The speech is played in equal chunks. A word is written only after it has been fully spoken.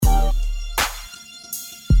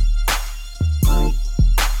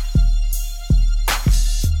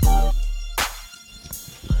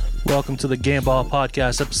welcome to the Game Ball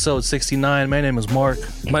Podcast, episode 69. My name is Mark.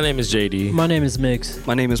 My name is JD. My name is Mix.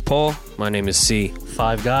 My name is Paul. My name is C.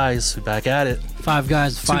 Five guys, we back at it. Five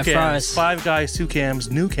guys, five Two cams. fries. Five guys, two cams,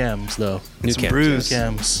 new cams though. New Some cams. brews. Two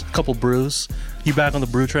cams, couple brews. You back on the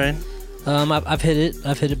brew train? I've hit it.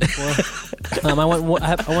 I've hit it before. I went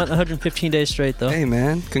 115 days straight though. Hey,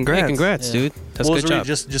 man. Congrats. Hey, congrats, Yeah. dude. That's What a was good the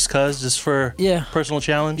job. just for Yeah, personal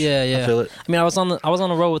challenge? yeah, yeah. I feel it. I mean, I was on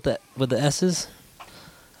the road with the S's,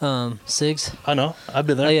 SIGs. I know. I've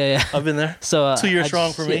been there. Oh yeah, yeah. I've been there. So 2 years I strong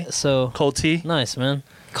just- for me. yeah, so Cold tea. nice, man.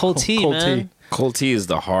 Cold tea, Cold man. tea. Cold tea is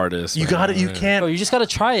the hardest. You got it. You can't. Bro, you just gotta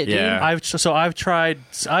try it, dude. Yeah. I've tried.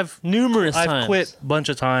 Numerous I've times. quit a bunch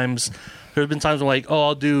of times. There's been times where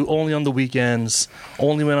I'll do only on the weekends,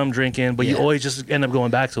 only when I'm drinking, but you Yeah. always just end up going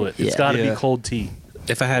back to it. It's Yeah. got to Yeah. be cold tea.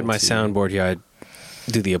 If I had my soundboard here, I'd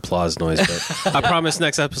do the applause noise. But I promise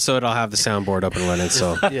next episode I'll have the soundboard up and running.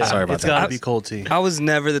 So sorry about It's got to that. be cold tea. I was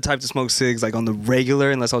never the type to smoke cigs like on the regular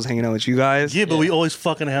unless I was hanging out with you guys. Yeah, but we always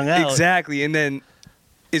fucking hung out. Exactly. And then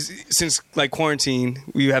since like quarantine,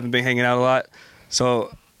 we haven't been hanging out a lot. So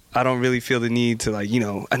I don't really feel the need to I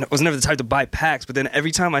was never the type to buy packs, but then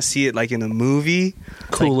every time I see it like in a movie,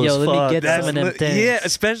 Cool Like, as yo, let me fuck. get that's some of them things. yeah,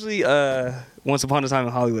 especially Once Upon a Time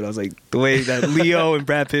in Hollywood. I was like, the way that Leo and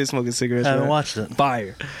Brad Pitt smoking cigarettes. I haven't man, watched it.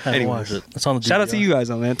 Fire. Haven't Anyways. watched it. It's on the Shout out to DVR. you guys,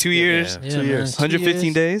 though, man. 2 years Yeah. 2 years.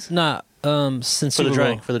 115 days Nah, since For the Super Bowl.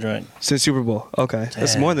 drink. For the drink. since Super Bowl. Okay,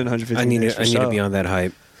 that's Damn. more than 115 I need days. to be on that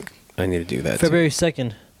hype. I need to do that. February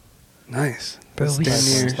 2nd. Nice. Bro, That's we damn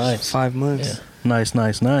suck. near Nice. 5 months. Yeah. Nice. Yeah,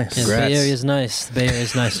 the Bay Congrats. Area's nice. The Bay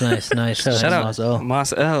Area's nice. Shout out Moselle.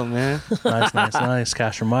 Moss L, man. Nice.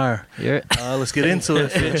 Casher Meyer. You're, Let's get into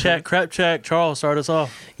it. Fit check, crep check. Charles, start us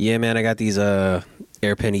off. Yeah, man. I got these Air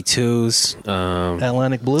Penny 2s.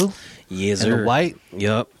 Atlantic blue Yes, and the sir. white.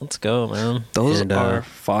 Yup. let's go, man. Those And, are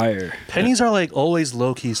fire. Pennies are always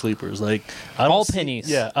low key sleepers. I don't All see- pennies.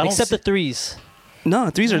 Yeah, I don't except see- the threes. No,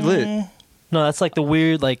 threes are lit. No, that's like the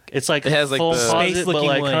weird, like It's like It has, like, full the- closet, but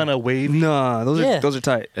space-looking one. kind of wavy. Nah, those Yeah. are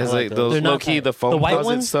tight. It's I like like those. those They're not low key, tight. the foam The white closet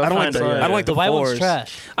ones? stuff. I don't like Kinda, the. yeah. I don't like the the white one's fours.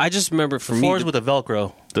 trash. I just remember for The me. fours with a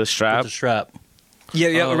Velcro. The With strap. the strap. Yeah,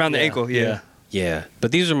 Oh, around the yeah, ankle. Yeah. Yeah,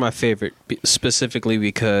 but these are my favorite specifically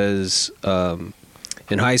because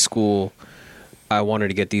in high school I wanted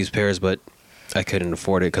to get these pairs, but I couldn't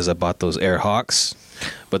afford it because I bought those Air Hawks.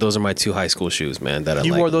 But those are my two high school shoes, man. That I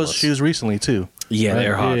You like wore the those most. shoes recently too. Yeah, right? the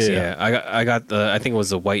Air Hawks. Yeah. Yeah, I got the. I think it was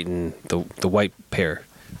the white and the white pair.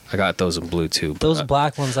 I got those in blue too. but, Those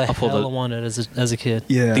black ones I pull hella the- wanted as a kid.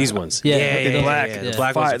 Yeah. these ones. Yeah, the black. The Yeah.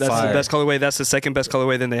 black Fire. ones. are That's fire. the best colorway. That's the second best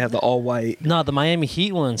colorway. Then they have the all white. No, the Miami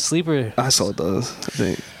Heat one, sleeper. I saw those. I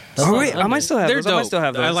think. That's Oh not wait, I under. might still have They're those. dope. I might still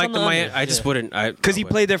have those. I like on the the Miami. under, I just yeah. wouldn't. Because he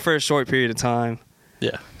played there for a short period of time.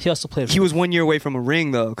 Yeah. He also played. He was 1 year away from a ring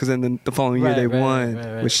though, because then the following year Right, they right, won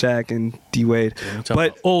right. with Shaq and D Wade.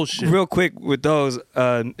 But oh shit. real quick with those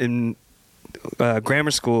in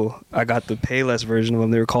grammar school, I got the Payless version of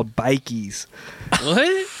them. They were called Bikies.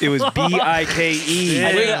 What? It was BIKE. I need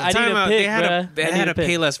a Time out. pick, They had bruh. they I had need a a pick.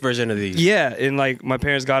 Payless version of these. Yeah, and like my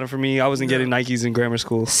parents got them for me. I wasn't getting Nikes in grammar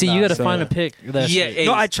school. See, you gotta So- find a pick. of That Yeah, shit. hey,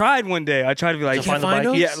 No, I tried one day. I tried to be like, To find the find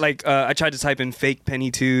Bikies? yeah, like I tried to type in fake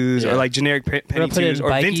penny twos Yeah. or like generic penny put in twos or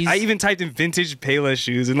Bikies? I even typed in vintage Payless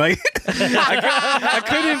shoes and like I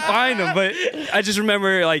couldn't find them. But I just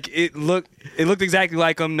remember like it looked exactly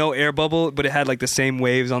like them, no air bubble, but it had like the same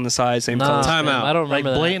waves on the side, same Nah, color. Time man, out. I don't Like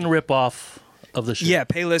remember that. blatant rip off of the shit. Yeah,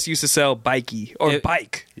 Payless used to sell Bikey or It-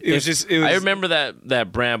 Bike. It was just. It was, I remember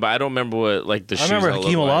that brand, but I don't remember what like the I shoes. remember all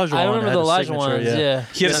Hakeem look like. Olajuwon. I remember had the a Elijah signature, ones. Yeah.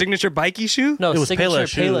 He had a signature Bikey shoe. No, It was signature Payless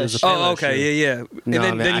shoe. It was a Payless. Payless Oh, okay, shoe. yeah. No,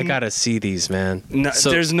 And man, I gotta see these, man. No,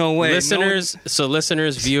 there's no way. Listeners,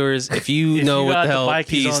 listeners, viewers, if you If know you what got the the hell Bikies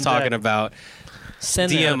P's on talking deck. about,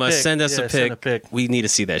 Send DM them. us, pic. send us Yeah, a send pic. a pic. We need to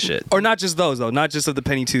see that shit. Or not just those though, not just of the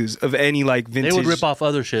penny twos, of any like They vintage. would rip off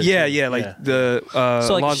other shit. Yeah, too. yeah, like the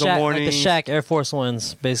So like, Alonzo Shaq, Mourning. like the Shaq Air Force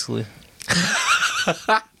Ones, basically.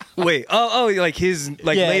 Wait, like his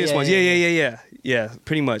like Yeah, latest yeah, ones. yeah, Yeah,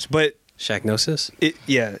 pretty much. But Shaqnosis?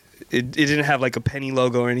 it didn't have like a penny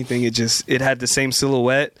logo or anything. It had the same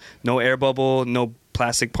silhouette, no air bubble, no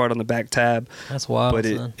plastic part on the back tab, That's wild. but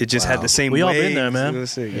son. it just had Wow. the same. We all waves. been there, man. It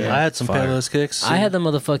was sick, I had some Fire. Payless kicks. I had the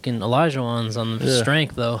motherfucking Elijah ones on the Yeah.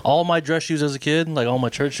 strength though. all my dress shoes as a kid, like all my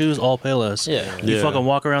church shoes, all Payless. Yeah. You Yeah. fucking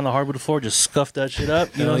walk around the hardwood floor, just scuff that shit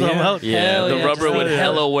up. You know what I'm Hell talking about? Yeah, Hell the yeah, rubber just would like that.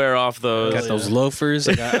 hella wear off those. Got those loafers.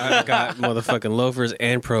 I got motherfucking loafers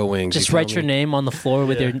and pro wings. Just you write feel your me? name on the floor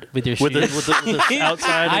with Yeah. your With the, shoes. with the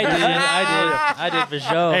outside. I did for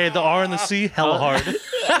sure. Hey, the R and the C, hella hard.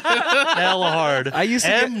 Hella hard. I used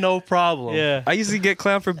to M, no problem. Yeah. I used to get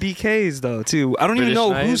clown for BKs though too. I don't even British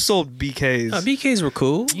know who knives? sold BKs. BKs were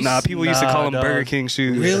cool. Nah, people used to call them Nah, Burger dog. King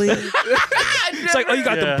shoes. Really? It's like, oh, you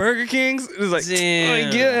got the Yeah. Burger Kings? It was like, Damn.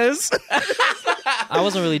 I guess. I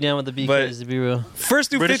wasn't really down with the BKs, But- to be real. First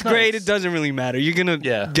through British fifth grade, Knights. it doesn't really matter. You're gonna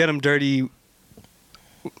Yeah. get them dirty.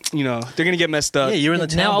 You know, they're gonna get messed up. Yeah, you're in the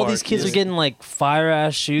town Now all bar. these kids Yeah. are getting like fire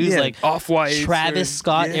ass shoes, Yeah, like Off-White. Travis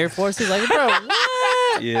Scott yeah. Air Forces. Like, bro, what?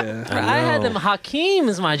 Yeah. Bro, I had them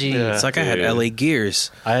Hakeem's, my G. Yeah. It's like I had Yeah. LA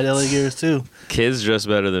Gears. I had LA Gears too. Kids dress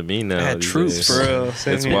better than me now. I had these troops. days. For real.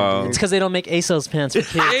 Same It's here, wild. It's because they don't make ASOS pants for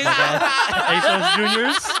kids. my guy. ASOS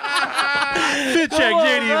Juniors. Fit check, Come on,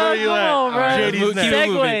 JD. bro, Where you come at? on, bro. JD's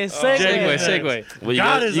next. Segue. Segue. Well,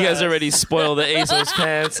 Got his you guys ass. already spoiled the ASOS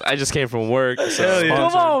pants. I just came from work. So. Hell yeah.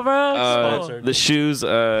 Come on, bro. Sponsored. The shoes,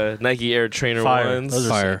 Nike Air Trainer Fire. ones. Those are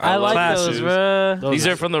Fire. I like Class those, shoes. bro. Those These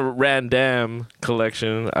are from the Randam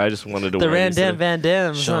collection. I just wanted to The wear these Randam today. Van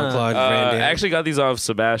Dam. Jean-Claude Van I Damme. actually got these off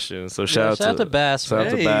Sebastian. So shout Shout out to Bass. Shout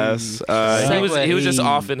out to Hey. Bass. He was just Segue.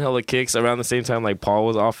 off in hella kicks around the same time like Paul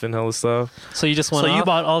was off in hella stuff. So you just went So you off?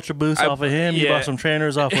 bought Ultra Boost I- off of him. You yeah. bought some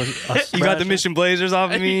trainers off of. You got the Mission Blazers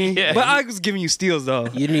off of me. Yeah. But I was giving you steals though.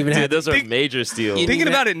 You didn't even Dude, have those are think- major steals. You- Thinking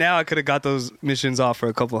even- about it now, I could have got those missions off for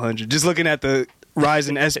a couple hundred. Just looking at the rise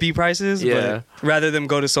in SB prices. Yeah. But rather them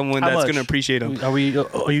go to someone How that's much? going to appreciate them. Are we?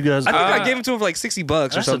 Are you guys? I think I gave them to him for like $60 or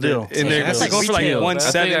That's a something. deal. And they're That's like going for like retail.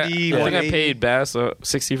 170, I think I 180. paid Bass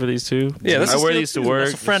 60 for these two. Yeah, that's I a wear steal these to too. work.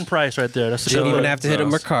 That's a friend price right there. That's a Didn't good even look. have to hit a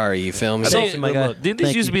Mercari. You feel me? I think- my guy. Didn't these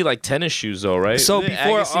Thank used to you. be like tennis shoes though, right? So Didn't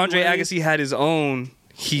before Agassi Andre wear Agassi had his own,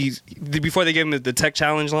 before they gave him the Tech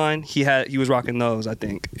Challenge line, he was rocking those, I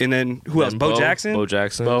think. And then who else? And Bo Jackson. Bo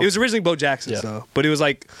Jackson. Bo. It was originally Bo Jackson, Yeah. so, but it was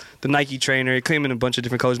like the Nike trainer. It came in a bunch of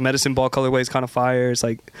different colors. Medicine ball colorways, kind of fire. It's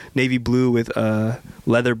like navy blue with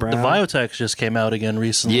leather brown. The Biotex just came out again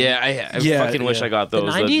recently. Yeah, I Yeah, fucking wish yeah. I got The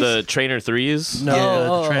those. 90s? The Trainer 3s. No,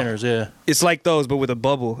 Oh. the trainers. Yeah, It's like those, but with a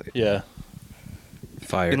bubble yeah.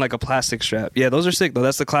 Fire. in like a plastic strap. Yeah, those are sick though.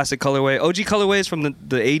 That's the classic colorway. OG colorways from the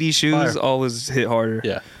 80s shoes Fire. always hit harder.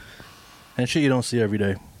 Yeah. And shit you don't see every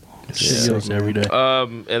day. Shit Yeah. you don't see every day.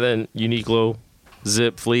 And then Uniqlo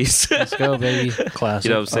zip fleece. Let's go, baby. Classic.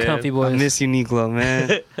 You know what I'm saying? Comfy I boys. miss Uniqlo,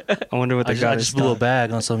 man. I wonder what I they just, got. I in just blew a stock.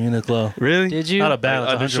 bag on some Uniqlo. Really? Did you? Not a bag,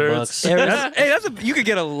 Like it's undershirts? $100. Aris- Hey, you could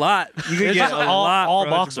get a lot. You could It's get just a all, lot. all for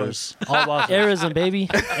 $100. boxers. All boxers. Arism, baby.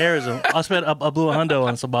 Arizona. I spent I blew $100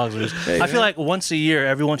 on some boxers. I feel like once a year,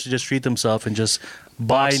 everyone should just treat themselves and just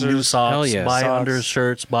buy Boxers. new socks, Hell yeah. buy Socks.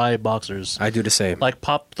 undershirts, buy boxers. I do the same. Like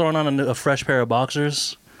throwing on a fresh pair of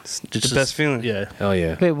boxers. It's the best feeling. Yeah. Hell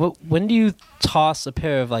yeah. Wait, when do you toss a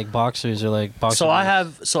pair of like boxers or like boxers?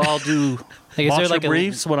 So I'll do Like, is there boxer like a-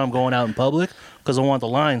 briefs when I'm going out in public because I want the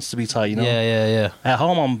lines to be tight. You know. Yeah. At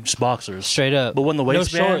home, I'm just boxers. Straight up. But when the No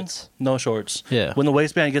waistband, shorts. no shorts. Yeah. When the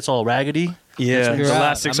waistband gets all raggedy, Yeah, You're the out.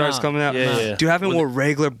 elastic I'm starts out. coming out. Yeah, yeah. Dude, I haven't worn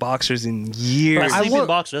regular boxers in years. I I sleep wore- in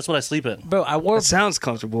boxers. That's what I sleep in. Bro, I wore That sounds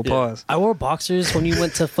comfortable. Yeah. Pause. I wore boxers when you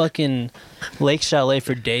went to fucking Lake Chalet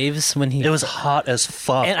for Dave's when he It was hot as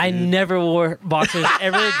fuck. and I dude. never wore boxers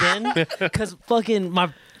ever again because fucking my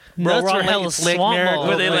Bro, nuts we're were on hella Lake swamp Merrick. balls.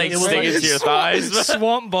 Where they like It was stick like- into your thighs.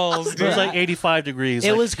 Swamp balls, It was like 85 degrees. It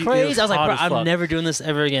Like, was crazy. I was like, hot bro, as I'm fuck. never doing this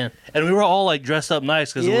ever again. And we were all like dressed up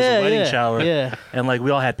nice because it was Yeah, a wedding yeah, shower. yeah. And like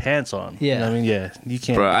we all had pants on. You Yeah. know what I mean, yeah, you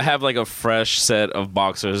can't. Bro, I have like a fresh set of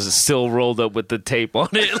boxers still rolled up with the tape on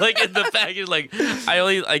it, like in the package. Like I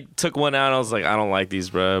only like took one out and I was like, I don't like these,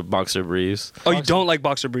 bro. Boxer briefs. Oh, you don't like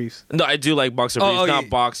boxer briefs? No, I do like boxer Oh, briefs, oh, not yeah.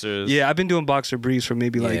 boxers. Yeah, I've been doing boxer briefs for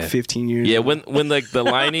maybe like Yeah. 15 years. Yeah, when like the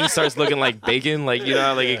lining starts looking like bacon, like you know,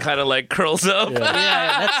 how, like it kind of like curls up.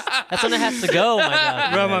 Yeah, that's when it has to go. My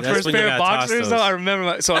God. Bro, my that's first when you pair of gotta toss boxers, those. though, I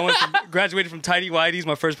remember. So I graduated from Tidy Whitey's.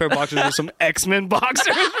 My first pair of boxers were some X-Men boxers.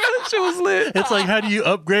 That shit was lit. It's like, how do you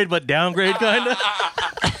upgrade but downgrade, kind of?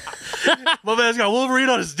 My man's got Wolverine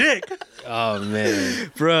on his dick. Oh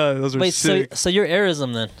man. Bro, those were Wait, sick. so you're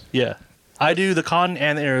Arism then? Yeah, I do the cotton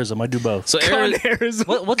and the Arism. I do both. So Con Airs.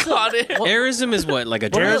 What's the, what, Arism is what? Like a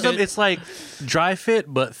What are dry those- Arism, fit? it's like dry fit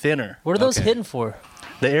but thinner. what are those Okay. hitting for?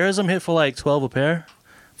 The Arism hit for like 12 a pair.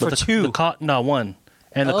 But For the, two? The cotton, no, one.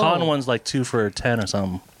 And the Oh. cotton one's like 2 for 10 or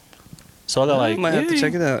something. So I got I like, might have to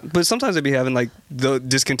check it out. But sometimes they be having like the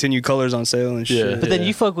discontinued colors on sale and shit. Yeah. But then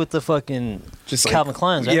you fuck with the fucking Just like- Calvin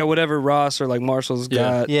Klein's, right? Yeah, whatever Ross or like Marshall's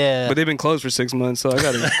Yeah. got. Yeah. But they've been closed for 6 months, so I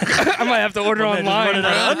gotta. I might have to order man, just online. running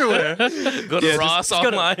out of bro. underwear. go to Ross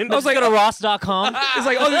online. I was like, go to Ross.com. It's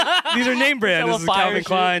like, oh, these are name brands. Sell a This is fire Calvin shit.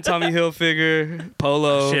 Klein, Tommy Hilfiger,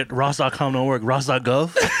 Polo. Shit, Ross.com don't work.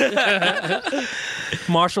 Ross.gov.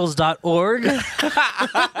 Marshalls.org.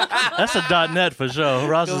 That's a .net for sure.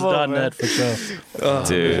 Ross is .net for sure.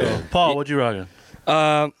 Dude. Paul, what you rocking?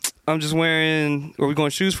 I'm just wearing. Are we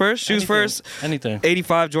going shoes first? Shoes first. Anything.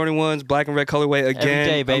 85 Jordan 1s, black and red colorway again. Every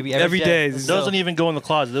day, baby. Every day. Let's Those don't even go in the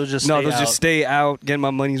closet. Those just No, stay those out. just stay out, getting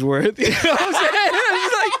my money's worth. You know what I'm saying?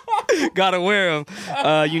 It's like, gotta wear them.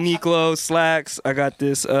 Uniqlo slacks. I got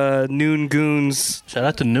this Noon Goons. Shout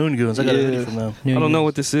out to Noon Goons. I got a Yeah. hoodie from them. I don't know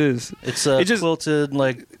what this is. It's a It just- quilted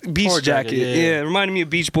like Beach tour jacket. Yeah, it reminded me of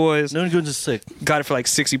Beach Boys. Noon Goons is sick. Got it for like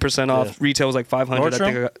 60% off. Yeah. Retail was like 500. I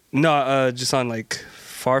think I got, no, just on like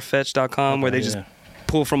farfetch.com where they just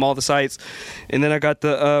pull from all the sites. And then I got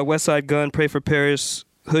the West Side Gun Pray for Paris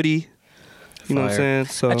hoodie. You know what I'm saying?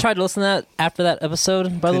 So I tried to listen to that after that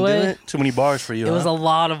episode, by the Couldn't do way. it? Too many bars for you. It was a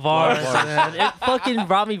lot of bars, man. It fucking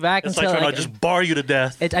brought me back It's into like trying to just bar you to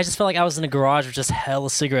death. I just felt like I was in a garage with just hella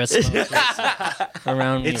cigarette smoke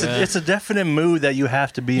around me. It's a definite mood that you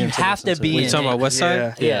have to be in. You have to be Were in you talking it. about West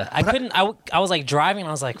Side? Yeah, I couldn't. I was like driving, and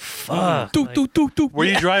I was like, "Fuck!" Where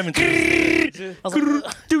you driving to? I was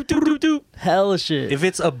like, hella shit. If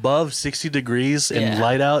it's above 60 degrees and Yeah.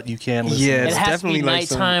 light out, you can listen. Yeah, It it's has to be definitely like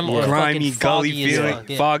some nighttime or grimy, fucking gully foggy as feeling. fuck,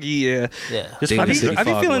 yeah. Foggy, yeah. Yeah. Just David I be, City I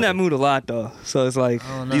be fog feeling weather. that mood a lot though. So it's like,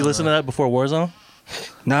 Oh, no. Do you listen to that before Warzone?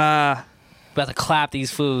 nah, About to clap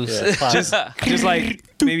these fools. just like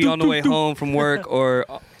maybe on the way home from work, or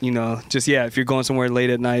just if you're going somewhere late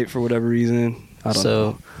at night for whatever reason. I don't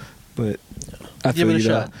know, but I give feel it a you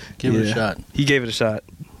though. shot. Give it a Yeah. shot. He gave it a shot.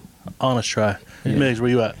 Honest try. Migs, where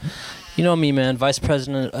you at? You know me, man. Vice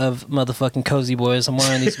president of motherfucking Cozy Boys. I'm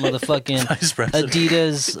wearing these motherfucking Vice president.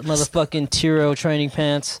 Adidas motherfucking Tiro training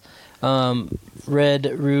pants. Red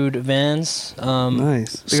Rude Vans.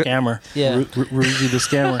 Nice. Scammer. Yeah. Rudy the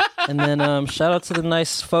scammer. And then shout out to the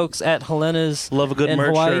nice folks at Helena's Love a good in merch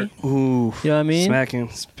Hawaii. shirt. Ooh, You know what I mean? smacking.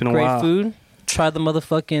 It's been a Great while. food. Tried the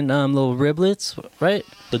motherfucking little riblets, right?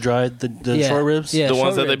 The dried, the Yeah. short ribs. Yeah. The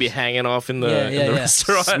ones short that they be ribs. hanging off in the, Yeah, in yeah, the yeah.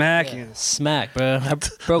 restaurant. Smacking. Smack, bro. I The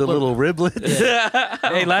broke little riblets.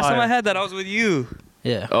 Hey, last time Fire. I had that, I was with you.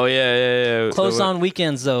 Yeah. Oh yeah. Closed on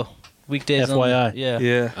weekends though. Weekdays FYI. only. Yeah.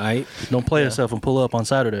 Yeah. I Don't play yourself and pull up on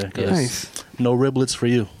Saturday. 'Cause Nice. No riblets for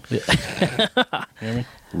you.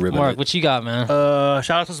 ribbon Mark, it. what you got, man?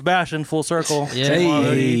 Shout out to Sebastian, full circle. Yeah.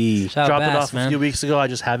 Hey. Shout out Dropped it Bass, off man. a few weeks ago. I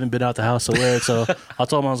just haven't been out the house to wear it, so I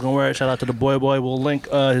told him I was gonna wear it. Shout out to the boy. We'll link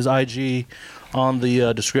his IG on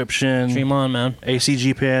the description. Dream on, man.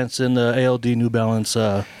 ACG pants and the ALD New Balance.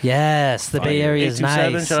 Yes, the Bay Area is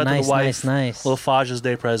 827, nice. shout out to Nice, the wife. nice. Little Faja's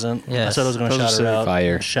Day present. I Yes. said I was gonna Those shout are her out.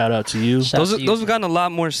 fire. Shout out to you. Shout out to you. Those have gotten a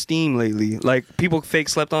lot more steam lately. Like people fake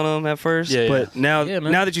slept on them at first, Yeah, but now Yeah,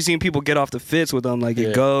 man. now that you've seen people get off the fits with them, like Yeah.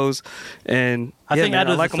 it goes. And I think man,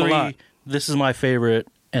 out of I like the them a three, lot. this is my favorite,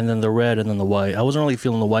 and then the red, and then the white. I wasn't really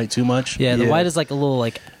feeling the white too much. Yeah, the Yeah. white is like a little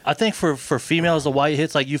like I think for females, the white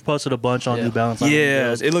hits like you've posted a bunch on Yeah. New Balance. I don't Yeah,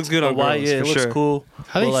 know. it looks good The on white, girls, yeah, it for looks sure. cool.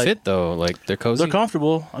 How they But, like, fit though? Like they're cozy. They're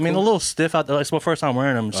comfortable. I mean, a little stiff out there. It's my first time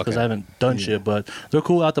wearing them just because Okay. I haven't done shit, but they're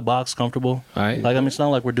cool out the box, comfortable. All right. Like, I mean, it's not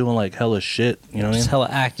like we're doing like hella shit. You know what I just mean? hella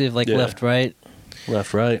active, like Yeah. left, right,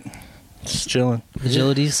 Left, right. Just chilling.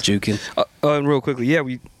 agilities. Juking. And real quickly, yeah,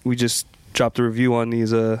 we just dropped a review on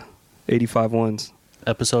these 85 ones.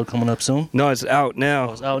 Episode coming up soon. No, it's out now.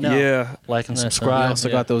 Oh, it's out now. Yeah, Like and Nice, I subscribe. also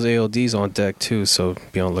Yeah. got those ALDs on deck too, so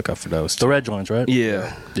be on the lookout for those. The red joints, right?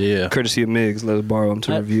 yeah. Yeah. Courtesy of Migs, let us borrow them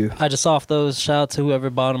to review. I just off those. Shout out to whoever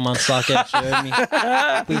bought them on StockX. You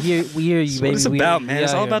heard me? We hear you, That's baby. what it's We about, hear- man. we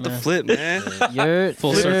It's out all here, about the man. flip, man. You're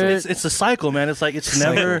Full you're- circle. It's a cycle, man. It's like it's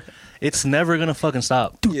never gonna fucking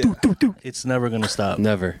stop. Yeah. It's never gonna stop.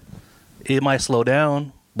 Never. It might slow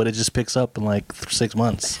down, but it just picks up in like 6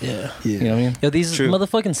 months. Yeah. You know what I mean? Yo, these True.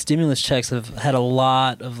 motherfucking stimulus checks have had a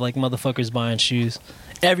lot of like motherfuckers buying shoes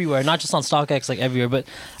everywhere, not just on StockX, like everywhere. But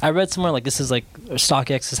I read somewhere like this is like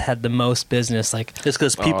StockX has had the most business. Like It's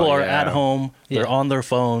because people Oh, are yeah. at home, they're Yeah. on their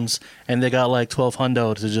phones, and they got like 12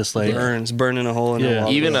 hundo to just like. Burning a hole in Yeah. the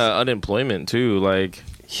wall. Even unemployment too. Like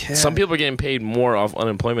Yeah. some people are getting paid more off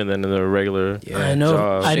unemployment than in their regular. I know,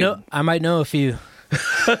 job. I know, I might know a few.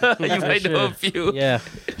 You might know a few. Yeah.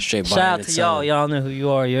 Straight Shout out to y'all. Y'all know who you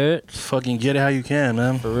are. You're Fucking get it how you can,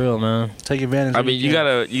 man. for real, man. Take advantage. I of mean, it you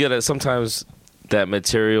can. gotta sometimes that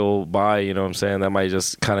material buy, you know what I'm saying? That might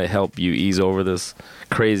just kind of help you ease over this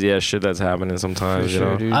crazy ass shit that's happening sometimes, you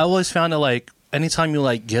know? dude. I always found it like anytime you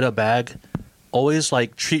like get a bag, always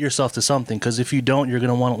like treat yourself to something because if you don't, you're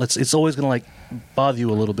gonna want to. It's always gonna like bother you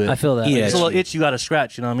a little bit. I feel that. Yeah. It's a little itch you got to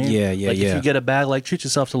scratch. You know what I mean? Yeah, yeah, like yeah. If you get a bag, like treat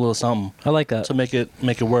yourself to a little something I like that. to make it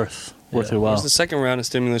worth your Where's while. the second round of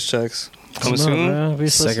stimulus checks? Coming soon.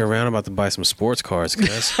 Second round, I'm about to buy some sports cards,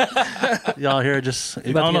 cuz. Y'all here just, I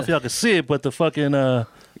about don't to know if get- y'all can see it, but the fucking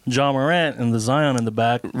John Morant and the Zion in the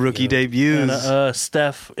back. Rookie debuts. And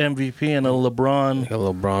Steph MVP and a LeBron. Got a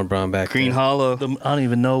little Brown back Green there. Hollow. I don't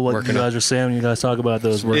even know what Working you guys are saying when you guys talk about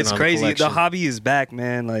those. Working It's on the crazy. The collection. hobby is back,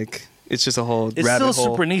 man. Like, it's just a whole It's rabbit still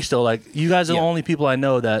hole. super niche though. Like you guys are Yeah. the only people I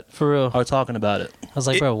know that For real. are talking about it. I was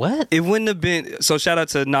like, bro, what? It wouldn't have been so. Shout out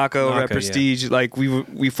to Naka over Naka, at Prestige. Like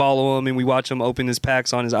we follow him and we watch him open his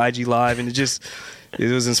packs on his IG live, and it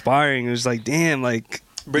was inspiring. It was like, damn, like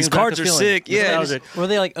Brings these back cards the are feeling. sick. Yeah. Nostalgic. Were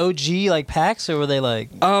they like OG like packs or were they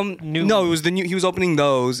like new? No, it was the new. He was opening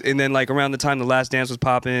those, and then like around the time The Last Dance was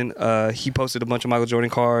popping, he posted a bunch of Michael Jordan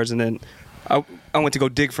cards, and then I went to go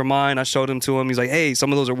dig for mine. I showed them to him. He's like, hey,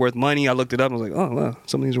 some of those are worth money. I looked it up. I was like, oh wow,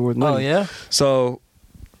 some of these are worth money. Oh yeah, So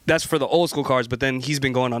that's for the old school cards, but then he's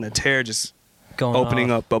been going on a tear, just going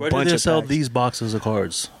opening off. up a Where bunch do they of sell packs. these boxes of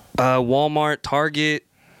cards? Walmart, Target.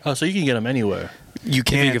 Oh, so you can get them anywhere. You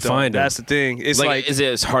can't can though. find 'em. That's the thing. It's like is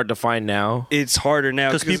it hard to find now? it's harder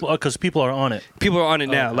now Because people are on it. people are on it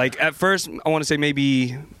now. Okay. Like at first, I want to say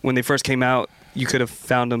maybe when they first came out, you could have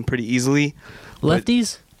found them pretty easily.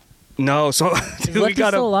 Lefties. No, so dude, we Lefty got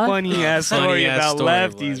a still alive? funny ass Funny story ass about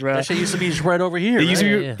story, lefties, bro. That shit used to be right over here. It used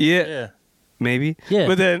to right? be, yeah, Yeah. maybe, Yeah.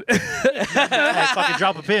 But then, Hey, fucking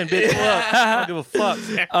drop a pin, bitch. Pull up. I don't give a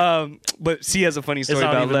fuck. but C has a funny It's story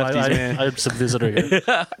not about even lefties, man. I'm just a visitor here.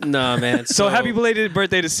 Nah, man. So happy belated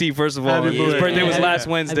birthday to C, first of all. Happy His belated. birthday was Yeah. last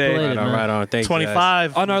Happy Wednesday. belated. Right on. Thank you, guys.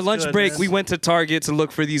 25. On our That's lunch good, break, man. we went to Target to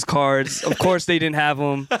look for these cards. Of course, they didn't have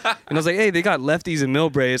them. And I was like, hey, they got lefties in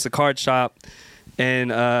Millbrae. It's a card shop.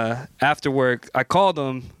 And after work, I called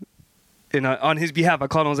him. And on his behalf, I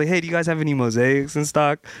called him. I was like, hey, do you guys have any mosaics in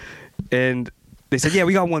stock? And they said, yeah,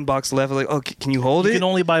 we got one box left. I was like, oh, can you hold You it? can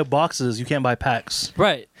only buy boxes. You can't buy packs.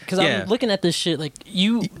 Right, because Yeah. I'm looking at this shit like back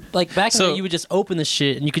in the So- day, you would just open the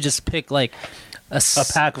shit and you could just pick like A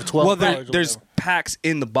pack of 12 Well, cards. or there's whatever. packs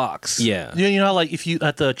in the box. Yeah. You know, like if you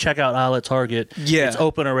at the checkout aisle at Target, Yeah. it's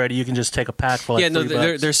open already. You can just take a pack for like Yeah, no,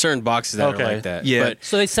 $3. there's certain boxes that Okay. are like that. Yeah. But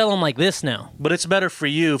So they sell them like this now. But it's better for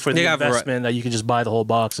you for They the got vari- investment that you can just buy the whole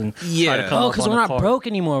box and Yeah. try to come Oh, up because on we're a not card. broke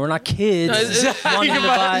anymore. We're not kids. wanting to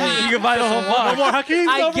buy. You can buy the whole box. More Hakeem's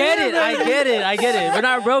I over get here, it. man. I get it. I get it. We're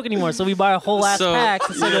not broke anymore, so we buy a whole ass So- pack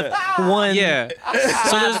instead of one. yeah.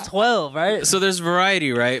 So there's 12, right? So there's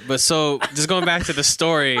variety, right? But so just going back to the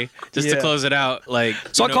story, just to Yeah. close it out, like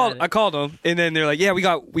So you I called them, and then they're like, "Yeah, we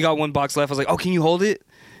got one box left." I was like, "Oh, can you hold it?"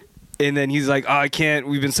 And then he's like, "Oh, I can't.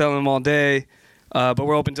 We've been selling them all day, but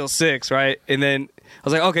we're open till 6, right?" And then I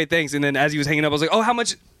was like, "Okay, thanks." And then as he was hanging up, I was like, "Oh, how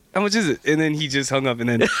much is it?" And then he just hung up, and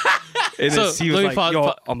then he So, was let me like, pause- "Yo,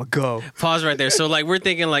 pa- I'm gonna go." pause right there. So like we're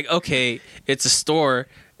thinking like, okay, it's a store.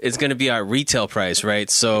 It's gonna be our retail price, right?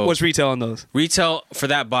 So What's retail on those? retail for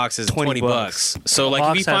that box is 20 $20 bucks. So A like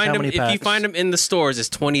box if you has find how them, many if you packs? find them in the stores, it's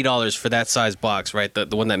 $20 for that size box, right? The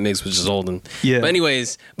one that Migs was just holding. Yeah. But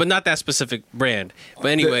anyways, but not that specific brand. But The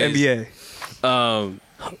anyways, NBA.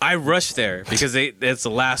 I rushed there because it's the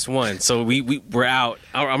last one. So we're out.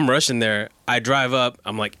 I'm rushing there. I drive up.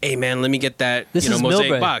 I'm like, hey man, let me get that This is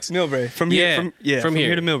mosaic Millbrae. box. Millbrae from Yeah, here from from here.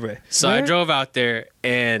 here to Millbrae. So I Where? drove out there,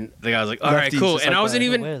 and the guy was like, "All right, Lefties, cool." just And like I wasn't that.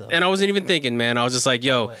 even, Where, though? and I wasn't even thinking, man. I was just like,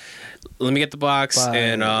 "Yo, let me get the box, Bye.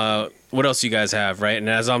 and what else you guys have, right?" And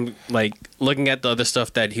as I'm like looking at the other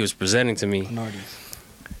stuff that he was presenting to me,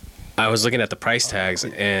 I was looking at the price tags,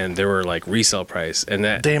 and there were like resale price, and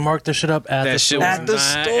that They marked the shit up at the that shit store. was At the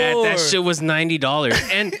store. that shit was $90.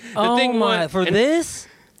 And the Oh thing my! was, For and- this?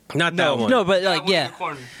 not No. that one. No, but like yeah.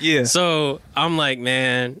 Yeah. So I'm like,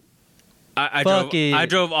 man, I Fuck it.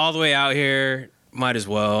 drove all the way out here. Might as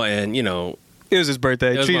well, and you know, It was his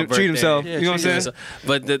birthday. it was Treat my birthday. himself. Yeah, you know what I'm treat saying?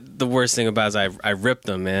 But the worst thing about it is I ripped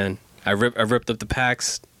them, man. I ripped up the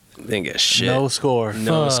packs. Didn't get shit. No score.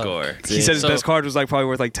 No Fuck. score. He said his So- best card was like probably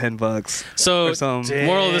worth like $10 So or something.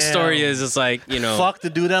 moral of the Damn. story is, it's like, you know, Fuck the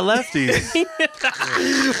dude that lefty.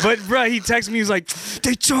 But bro, he texted me. He was like,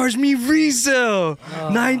 "They charged me resale,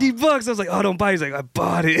 $90." I was like, "Oh, don't buy." it." He's like, "I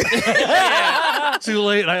bought it." Too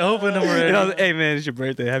late. I opened them And I already. was like, "Hey man, it's your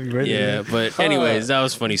birthday. Happy birthday." yeah. man." But anyways, that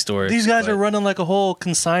was a funny story. These guys But- are running like a whole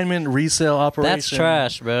consignment resale operation. That's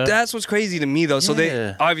trash, bro. That's what's crazy to me though. So Yeah.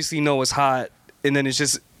 they obviously know what's hot, and then it's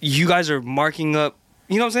just you guys are marking up.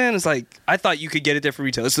 You know what I'm saying? It's like I thought you could get it there for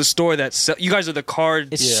retail. It's the store that you guys are the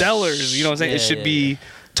card It's- sellers. You know what I'm saying? Yeah, It should yeah, be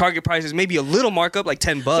Target prices, maybe a little markup, like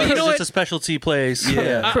 $10. you know Because what? it's a specialty place.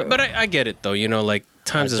 Yeah. But I get it though. You know, like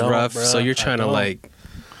times I is don't, rough, bro. so you're I trying to don't. like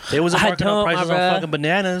They was I marking up don't, prices my on bruh. fucking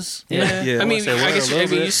bananas. Yeah. Yeah. I mean, Say I word guess a little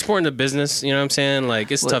bit. you're supporting the business. You know what I'm saying?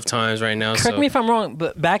 Like, it's tough times right now. Correct so. me if I'm wrong,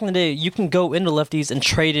 but back in the day, you can go into Lefties and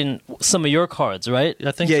trade in some of your cards, right?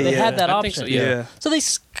 I think Yeah, so. They had that I option. think so, Yeah. So they,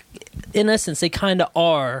 in essence, they kind of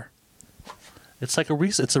are, It's like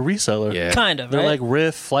it's a reseller. Yeah. kind of, They're right? like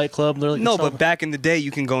Riff, Flight Club. They're like No, it's but all- back in the day, you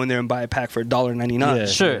can go in there and buy a pack for $1.99. Yeah.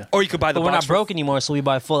 Sure. Or you could buy the But we're box not broke anymore, so we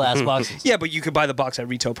buy full ass boxes. Yeah, but you could buy the box at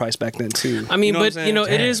retail price back then too. I mean, You know what I'm but saying? you know,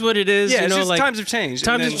 it is what it is. Yeah, you it's know, just like times have changed.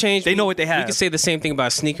 times and have then changed. They know what they have. You can say the same thing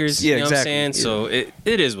about sneakers. Yeah, you know exactly. what I'm saying? So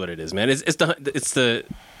it is what it is, man. It's the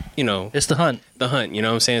you know, it's the hunt. the hunt. You know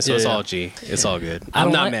what I'm saying? So Yeah, it's yeah. all G. It's all good. I I'm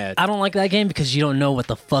don't not like, mad. I don't like that game because you don't know what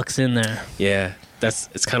the fuck's in there. Yeah,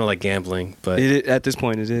 it's kind of like gambling, but At this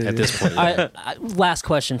point, it is. at this point, yeah. Last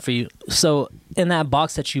question for you. So in that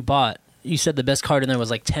box that you bought, you said the best card in there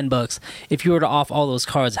was like $10. If you were to off all those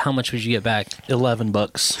cards, how much would you get back? $11.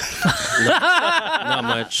 not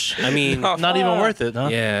much. I mean, Not even worth it, huh?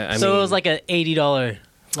 yeah. I So mean, it was like an $80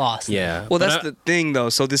 loss. yeah. Well, But that's the thing, though.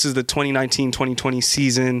 So this is the 2019-2020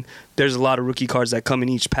 season. There's a lot of rookie cards that come in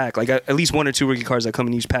each pack. Like at least 1 or 2 rookie cards that come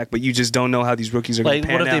in each pack, but you just don't know how these rookies are going Like, to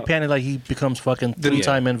pan what if they out. pan it like he becomes fucking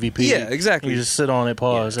 3-time MVP? Yeah, exactly. You just sit on it,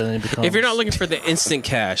 pause, and then it becomes. If you're not looking for the instant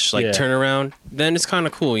cash, like Yeah. turnaround, then it's kind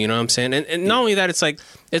of cool. You know what I'm saying? And not only that, it's like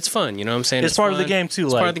it's fun. You know what I'm saying? it's part of the fun. game too.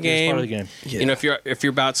 It's like, part of the game. It's part of the game. You know, if you're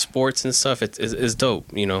about sports and stuff, it's dope.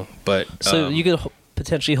 You know, but So you could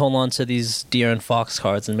potentially hold on to these De'Aaron Fox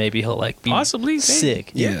cards and maybe he'll like be possibly sick.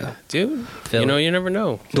 Yeah. dude. Feel you know, it. you never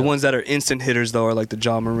know. The ones that are instant hitters, though, are like the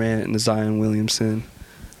John Morant and the Zion Williamson.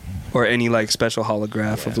 Or any like special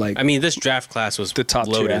holograph of like I mean, this draft class was The top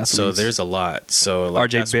tier loaded, so athletes. there's a lot. So like,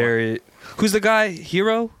 RJ that's why- Barrett. Who's the guy?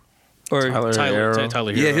 Hero? Or Tyler Hero.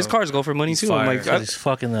 Tyler yeah, Hero. his cards go for money too. I'm fire. like, 'Cause he's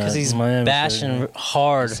fucking that. Because he's Miami bashing shit.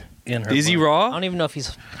 hard. In her is he butt. I raw? don't even know if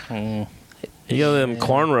he's. You got them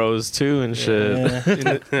cornrows too and shit.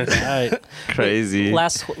 Yeah. Right. Crazy.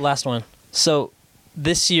 Last one. So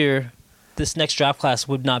this year, this next draft class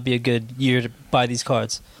would not be a good year to buy these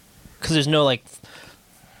cards because there's no like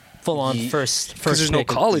full on first. Because there's no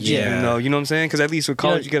pick of- college Yeah. even though. You know what I'm saying? Because at least with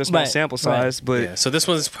college you get a small right, sample right. size. But Yeah, so this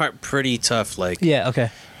one's pretty tough. Like, Yeah.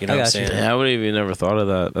 Okay. you know I what I'm got you. saying? Yeah, I would have even never thought of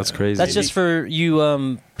that. That's crazy. That's just for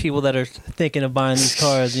you people that are thinking of buying these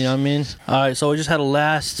cards. You know what I mean? All right, so we just had a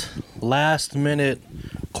last minute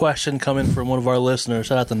question coming from one of our listeners.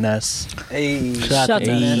 Shout out to Ness. hey, Shout out to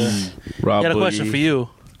Shout out. Ness. Rob He had a Boogie. question for you.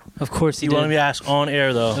 Of course he You did. want to be asked on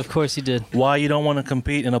air though. Of course he did. Why you don't want to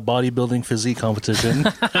compete in a bodybuilding physique competition?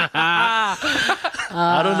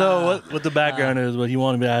 I don't know what the background is, but he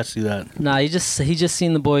wanted me to ask you that. Nah, he just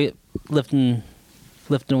seen the boy lifting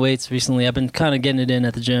weights recently. I've been kind of getting it in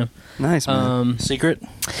at the gym. nice man. Secret?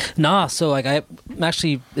 Nah, so like I'm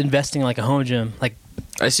actually investing in like a home gym, like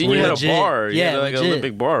I seen you had a legit. bar. You Yeah, had like legit. an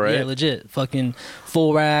Olympic bar, right? Yeah, legit. Fucking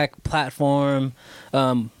full rack, platform,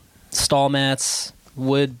 stall mats,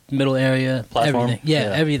 wood middle area, Platform? everything. Yeah,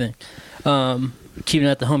 Yeah. everything. Keeping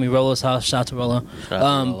it at the homie Rolo's house. Shout out to Rolo. Shout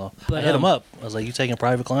out to Rolo. but, I hit him up. I was like, "You taking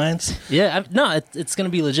private clients? Yeah, it's gonna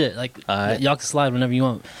be legit. Like Alright. y'all can slide whenever you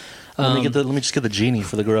want. Let me just get the genie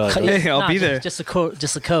for the garage. Hey, I'll be there. Just a code.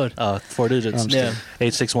 Just a code. 4 digits. Yeah.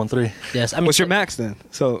 8613. Yes. I mean, What's your max then?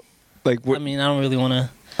 So, like, I mean, I don't really want to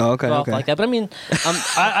oh, okay, go off okay. like that, but I mean,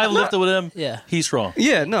 I lifted with him. yeah. He's strong.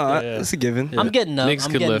 Yeah, no, Yeah. that's a given. I'm getting up. Niggas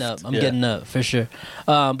I'm could getting lift. up. I'm Yeah. getting up for sure.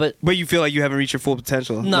 But But you feel like you haven't reached your full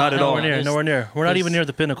potential? No, Not at no, all. Nowhere near. there's- Nowhere near. We're not there's- even near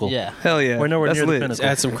the pinnacle. yeah, Hell yeah, We're nowhere that's near the lit. pinnacle.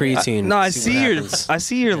 Add some creatine. No, I what see your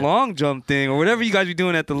happens. long jump thing or whatever you guys be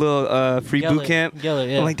doing at the little free boot camp. Geller,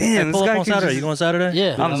 yeah. I'm like, Hey, damn, this pull up guy on can Saturday. just- You going Saturday?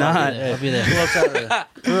 yeah. I'm not. I'll be there. Pull up Saturday.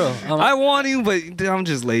 For real. I want to, but I'm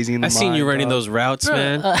just lazy in the I seen you mind, running dog. those routes,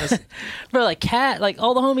 man. Bro, like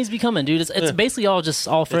all the homies be coming, dude. It's Yeah. basically all just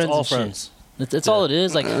all friends. It's all and shit. friends. It's all it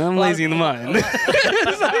is. Like I'm lazy in the mind.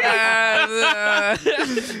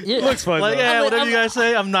 yeah. Looks fun. Like, though. yeah, I'm- whatever I'm- you guys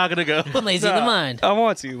say, I'm not gonna go. I'm lazy in the Nah, mind. I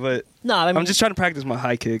want to, but No, I mean, I'm just trying to practice my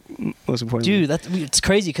high kick. Most importantly, dude. It's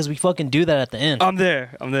crazy because we fucking do that at the end. I'm there.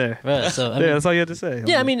 Right. So I Yeah, mean, that's all you had to say.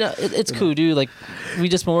 yeah, I mean, it's cool, dude. Like, we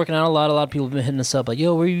just been working out a lot. A lot of people have been hitting us up, like,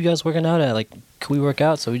 "Yo, where are you guys working out at? Like, can we work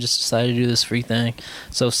out?" So we just decided to do this free thing.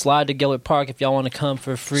 So slide to Gellert Park if y'all want to come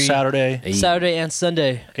for free. Saturday, Saturday and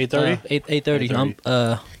Sunday, 8:30? 8:30.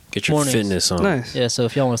 8:30. Get your mornings. fitness on. nice. Yeah. So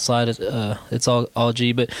if y'all want to slide, it's all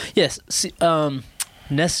G. But yes, see,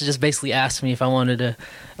 Ness just basically asked me if I wanted to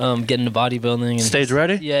get into bodybuilding. And Stage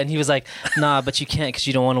ready? Yeah, and he was like, "Nah, but you can't because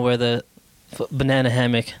you don't want to wear the banana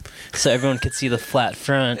hammock, so everyone could see the flat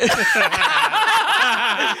front."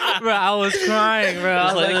 Bro, I was crying, bro.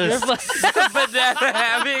 I was like, you're fucking- banana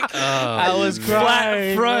hammock. I was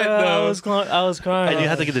crying. front, bro. though. I was crying. And you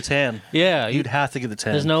have to get the tan. Yeah, You'd have to get the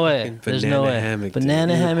tan. there's no way. There's no banana way. hammock, dude.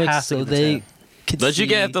 Banana You have hammocks, to so get the they tan. could Don't you see-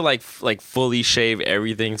 get have to like fully shave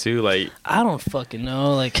everything too? Like I don't fucking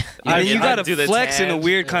know. Like, And you I gotta do the flex in a tabs.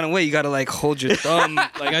 weird kind of way. You gotta like hold your thumb.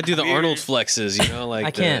 Like I do the weird. Arnold flexes, you know, like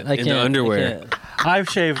I can't. the, I in can't. the underwear. I can't. I've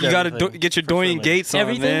shaved. You gotta everything get your for Dorian swimming. Gates on,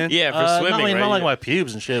 Everything? man. yeah, for Not, swimming, I mean, right? not like my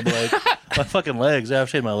pubes and shit, but like my fucking legs. Yeah, I've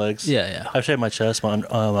shaved my legs. Yeah. I've shaved my chest, my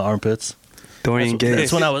armpits. Dorian That's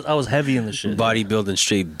Gates. when I was heavy in the shit. Bodybuilding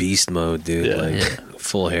straight beast mode, dude. Yeah. Like Yeah.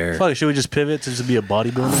 full hair. Fuck, should we just pivot to just be a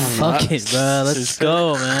bodybuilder? Fuck it, bro. Let's Just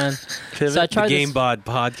go, man. Pivot. So I The tried Game this. Bod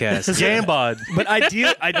podcast. Game bod. But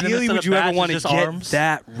ideally, instead would of you ever backs, want to it's get just arms?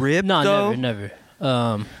 that ripped? No, though? never.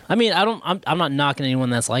 I mean, I'm not knocking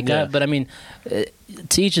anyone that's like Yeah. that, but I mean,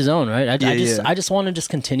 to each his own, right? I just want to just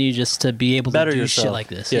continue just to be able to Better do yourself. shit like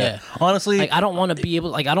this. Yeah. Honestly, Like I don't want to be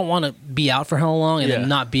able, like I don't want to be out for how long and Yeah. then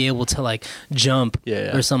not be able to like jump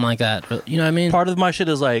Yeah. or something like that. You know what I mean? part of my shit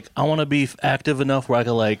is like I want to be active enough where I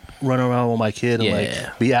can like run around with my kid and Yeah.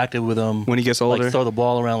 like be active with him When he gets older? Like throw the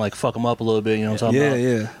ball around, like fuck him up a little bit. You know what I'm talking Yeah,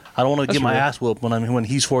 about? yeah. I don't want to That's get my real. ass whooped when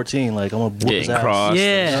he's 14. Like I'm gonna whoop his Getting ass. crossed. Yeah,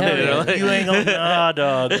 and hell shit, yeah. like- You ain't gonna nah,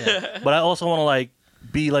 dog. But I also want to like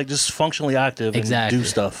be like just functionally active Exactly. and do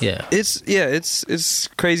stuff. Yeah. It's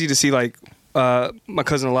crazy to see like my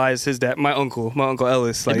cousin Elias, his dad, my uncle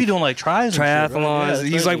Ellis, They like be doing like tries, and shit, right? triathlons. Yeah,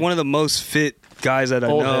 He's like one of the most fit guys that I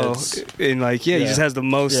Old know, heads. and like he Yeah. just has the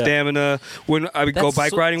most Yeah. stamina. When I would go That's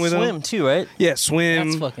bike riding with swim him, too, right? yeah, swim,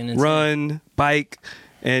 That's fucking insane. run, bike,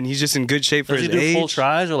 and he's just in good shape for Does he his do age. full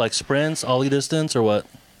tries or like sprints, ollie distance, or what?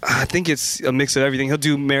 I think it's a mix of everything. He'll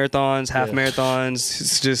do marathons, half Yeah. marathons.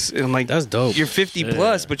 It's just, and I'm like, That's dope. You're 50 Yeah.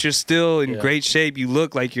 plus, but you're still in Yeah. great shape. You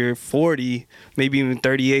look like you're 40, maybe even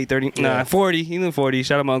 38, 30. Yeah. Nah, 40, even 40.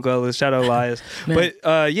 Shout out my Uncle Ellis. Shout out Elias. Man.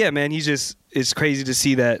 But yeah, man, it's crazy to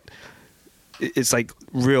see that it's like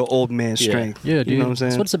real old man Yeah. strength. Yeah, dude. You know what I'm That's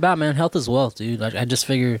saying? what it's about, man. Health is wealth, dude. Like, I just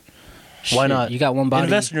figure, Why shit, not? You got one body.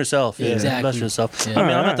 Invest in yourself. Yeah, Exactly. invest in yourself. Yeah. I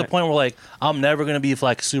mean, I'm Alright, at the point where like I'm never gonna be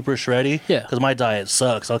like super shreddy. Yeah. Because my diet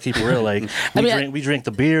sucks. I'll keep it real. Like we drink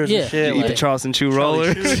the beers Yeah. and shit. You eat like, the Charleston Chew Charlie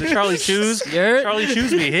roller. Chews, the Charlie Chews. You're- Charlie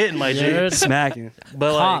Chews be hitting my You're- G. Smacking.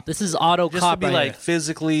 But Cop. like This is auto just cop to be right like here.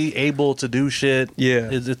 physically able to do shit. Yeah.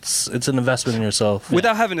 It's an investment in yourself.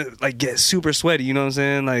 Without having to like get super sweaty, you know what I'm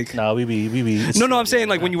saying? Like, Nah, we be. no, I'm saying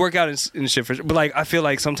like when you work out and shit for sure. But like I feel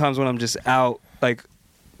like sometimes when I'm just out, like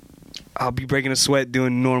I'll be breaking a sweat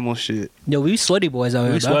doing normal shit Yo, we sweaty boys out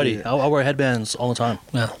here. we dog. sweaty. I wear headbands all the time.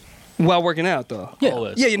 Yeah. while working out though. Yeah.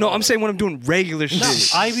 Always. Yeah, you know, I'm saying when I'm doing regular shit.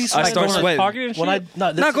 I be I start sweating. when I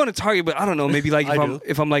Not going to Target, but I don't know. Maybe like I do.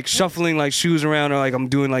 if I'm like shuffling like shoes around or like I'm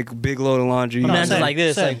doing like a big load of laundry, Man's same, like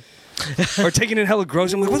this. same. Like, or taking in hella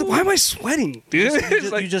groceries. I'm like, why am I sweating, dude?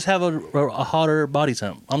 It's like, you just have a hotter body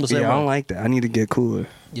temp. I'm the same yeah, I way. don't like that. I need to get cooler.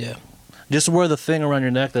 yeah. Just wear the thing around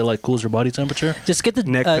your neck that like cools your body temperature. Just get the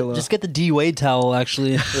Neck pillow. just get the D Wade towel.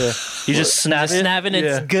 Actually, Yeah. You just snap Just it. snap it,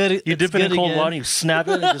 it's good. You It's dip it in good cold again. water, you snap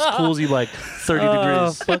it, and it just cools you like 30 Oh,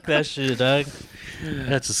 degrees. fuck that shit, dog.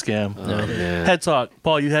 That's a scam. Oh, man. Head talk,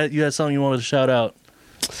 Paul. You had something you wanted to shout out.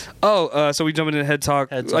 Oh, so we jumping into head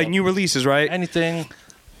talk, Head like talk. new releases, right? Anything?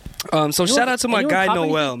 So shout out to my anyone guy cop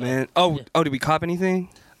Noel, anything? man. Oh, did we cop anything?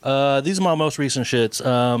 These are my most recent shits.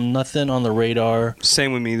 Nothing on the radar.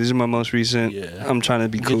 Same with me. These are my most recent. Yeah. I'm trying to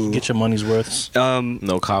be cool. Get your money's worth.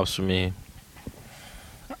 No cops for me.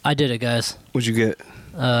 I did it, guys. What'd you get?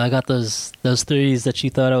 I got those threes that you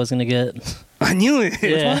thought I was gonna get. I knew it.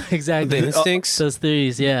 Yeah, exactly. The Instincts? Those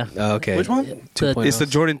threes, yeah. Oh, okay. Which one? 2.0. It's the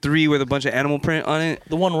Jordan 3 with a bunch of animal print on it.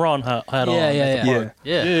 The one Ron had on. Yeah, at yeah, the yeah. park.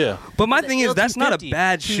 Yeah. Yeah. But my It's thing a is, that's not a L250.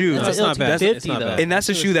 bad shoe. No, It's it's a not bad. L250 It's not though. bad. And that's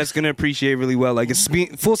a shoe that's going to appreciate really well. Like, it's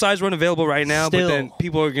full size run available right now, Still. but then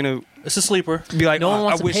people are going to It's a sleeper. be like, No one oh, I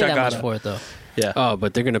wants to wish pay I that got much it. for it though. Yeah. Oh,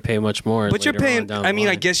 but they're gonna pay much more. But you're later on paying, down I the mean,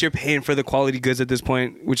 I line. guess you're paying for the quality goods at this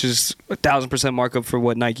point, which is 1,000% markup for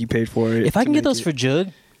what Nike paid for it. If I can to get make those it. for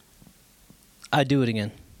Jug, I'd do it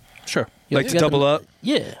again. Sure. like You to got double the- up.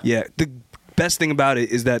 Yeah. Yeah, the best thing about it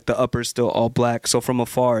is that the upper's still all black, so from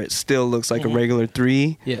afar it still looks like a regular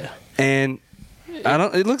 3, Yeah. and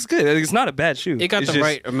it looks good. It's not a bad shoe. it got It's the just-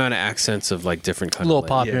 right amount of accents of like different A kind little of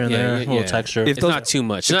pop like, here and there, a little texture. If It's those- not too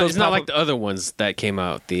much. if those It's not pop like up- the other ones that came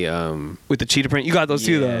out. The with the cheetah print. You got those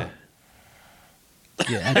too, though.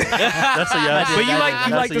 Yeah. That's a yes. But you like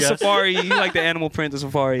That's a the yes. safari. You like the animal print, the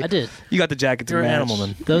safari. I did. You got the jacket to You're an match. animal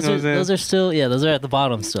man. Those You know are what I'm saying? those are still those are at the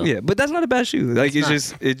bottom still. Yeah, but that's not a bad shoe. Like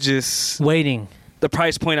It's it just Waiting. the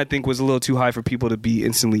price point I think was a little too high for people to be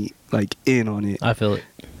instantly like in on it. I feel it.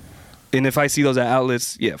 And if I see those at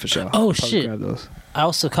outlets, yeah, for sure. Oh, I'll probably shit. grab those. I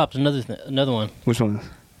also copped another one. Which one?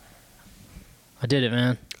 I did it,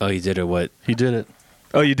 man. Oh, you did it. What? He did it.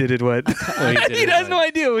 Oh, you did it. What? Oh, you did He it, has what? no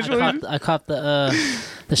idea which one. I copped the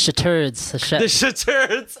Shaturds. The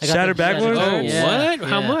shitters. Shattered backwards? Oh, Yeah, what?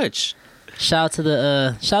 How yeah. much? Shout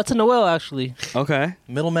out to Noel, actually. Okay.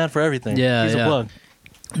 Middleman for everything. Yeah, He's yeah. a plug.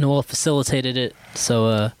 Noel facilitated it.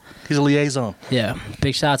 So, He's a liaison. yeah.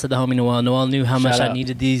 Big shout out to the homie Noel. Noel knew how much Shout I out.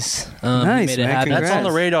 needed these. Nice, he made it man. happen. Congrats. That's on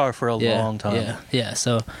the radar for a Yeah, long time. Yeah, yeah.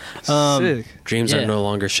 So, Sick. Dreams Yeah. are no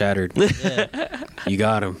longer shattered. yeah. You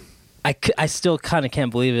got him. I still kind of can't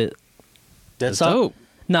believe it. That's dope.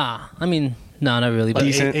 Nah, I mean, nah, not really. But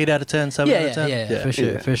Like Decent. 8 out of 10, 7 out yeah, of 10. yeah, for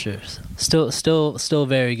sure, Yeah. for sure. Still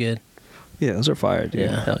very good. Yeah, those are fire, dude.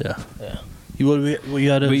 Yeah. Hell yeah. Yeah. You what you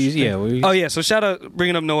got? Oh yeah, so shout out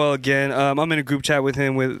bringing up Noel again. I'm in a group chat with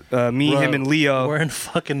him with me, him, and Leo. We're in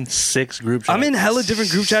fucking 6 group chats. I'm in hella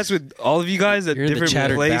different group chats with all of you guys at You're the different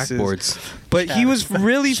chattered places. backboards. But he was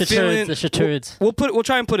really Shaturds, feeling. the Shaturds. We'll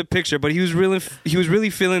try and put a picture. But he was really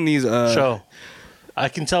feeling these. Show. I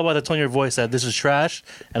can tell by the tone of your voice that this is trash,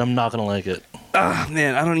 and I'm not gonna like it.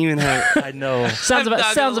 Man, I don't even have. I know. Sounds I'm about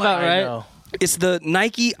not sounds gonna about I right. know. It's the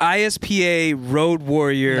Nike ISPA Road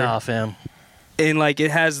Warrior, Nah, fam. and like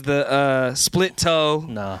it has the split toe.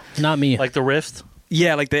 Nah. Not me. Like the Rift.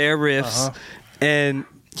 Yeah, like the air riffs, Uh-huh. and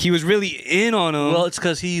he was really in on them. Well, it's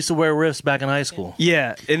because he used to wear Rifts back in high school.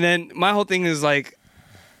 Yeah, and then my whole thing is like,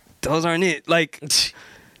 those aren't it. Like,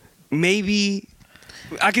 maybe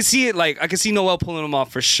I can see it. Like, I can see Noel pulling them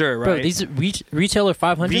off for sure, right? Bro, these are retailer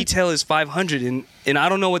 500. Retail is 500, and I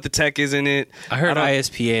don't know what the tech is in it. I heard don't-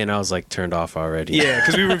 ISPA and I was like turned off already. Yeah,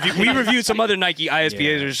 because we reviewed some other Nike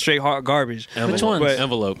ISPAs that are straight hard garbage. Which ones? But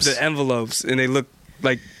Envelopes. The envelopes, and they look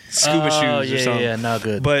like scuba shoes or something. Yeah, not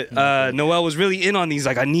good. But Noel was really in on these.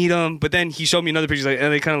 Like, I need them. But then he showed me another picture, like,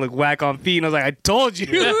 and they kind of look whack on feet. And I was like, I told you.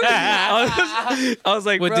 I was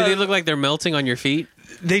like, What, bro, do they look like they're melting on your feet?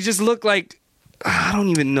 They just look like, I don't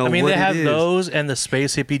even know. I mean, what they have it is. those and the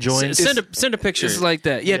Space Hippie joints. Send a picture. It's like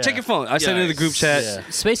that. Yeah, Yeah. check your phone. I sent it in the group chat. Yeah.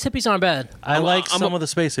 Space hippies aren't bad. I like I'm some of the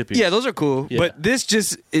Space Hippies. Yeah, those are cool. Yeah. But this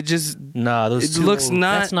just Nah, those it two looks old-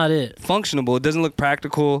 not That's not it. functionable. It doesn't look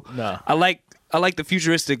practical. Nah. I like the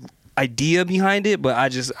futuristic idea behind it, but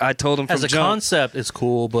I told him from As a jump. concept, it's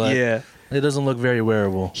cool, but Yeah. it doesn't look very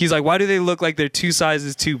wearable. He's like, why do they look like they're 2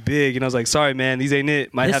 sizes too big? And I was like, sorry, man, these ain't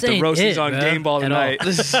it. Might This have to ain't roast these it, on bro, Game Ball at tonight. all.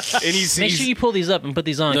 and he's Make sure you pull these up and put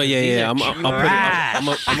these on. No, 'cause yeah, these yeah. are I'm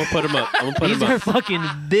gonna put them up. I'm gonna put These them are up. fucking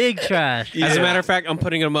big trash. As a matter of fact, I'm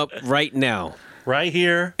putting them up right now. Right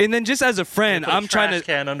here. And then just as a friend, Put a I'm trying trash to.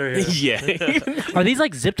 can under here. Yeah. Are these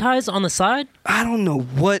like zip ties on the side? I don't know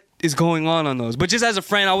what is going on those, but just as a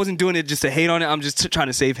friend, I wasn't doing it just to hate on it. I'm just trying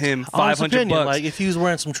to save him Honest $500. opinion, like if he was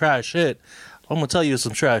wearing some trash shit, I'm gonna tell you it's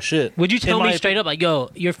some trash shit. Would you tell In me my straight up, like, yo,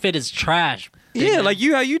 your fit is trash? Yeah, like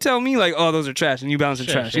how you tell me like, oh, those are trash, and you balance are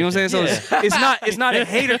Sure, trash. sure, You know what I'm saying? sure. So it's not a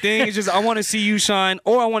hater thing. It's just I want to see you shine,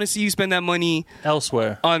 or I want to see you spend that money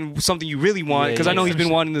Elsewhere. on something you really want. Yeah, Because I know yeah. he's been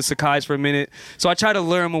wanting the Sakai's for a minute. So I try to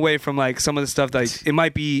lure him away from like some of the stuff that like, it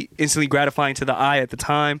might be instantly gratifying to the eye at the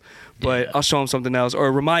time, but Yeah. I'll show him something else or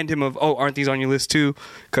remind him of, oh, aren't these on your list too?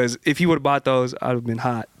 Because if he would have bought those, I'd have been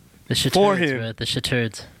hot. The shit For turds, him. bro. The shit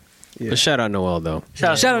turds. Yeah. But shout out Noel though.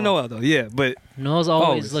 Shout out Noel though, yeah, but Noel's always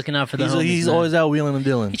Always. looking out for the He's, homies, he's man. always out wheeling and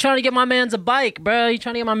dealing. He's trying to get my man's a bike, bro. He's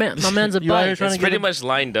trying to get my man's a You out here bike. trying It's to get pretty a- much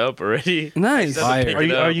lined up already. nice. Doesn't Fire. pick Are it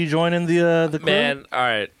you up. are you joining the crew? Man, all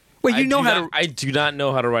right. Wait, you I know do how not- to. I do not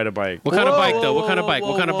know how to ride a bike. What kind of Whoa, bike though? whoa, What kind of whoa, bike?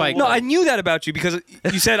 What kind of whoa, bike? No, I knew that about you because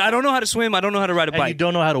you said I don't know how to swim. I don't know how to ride a And you bike.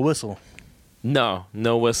 don't know how to whistle. No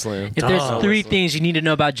whistling. If there's Dog. 3 things you need to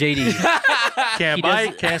know about JD, Can't He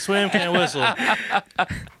bike, can't swim, can't whistle.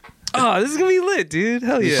 Oh, this is gonna be lit, dude.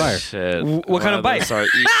 Hell yeah. Fire. Shit. What kind of bike? Sorry.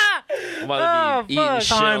 I'm about to be eating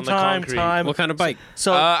shit on the concrete. What kind of bike?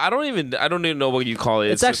 So I don't even know what you call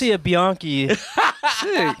it. it's actually a Bianchi.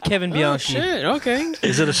 Kevin Oh Bianchi. shit. Okay.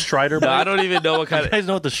 is it a Strider no, I bike? don't even know what kind You of. guys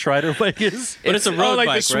know what the Strider bike is? But it's a road like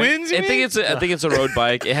bike, the right? Swins. You I think it's a road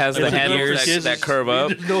bike. It has the Is it handles for kids? that curve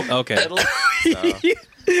up. Okay.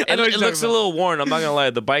 And it looks a little worn. I'm not gonna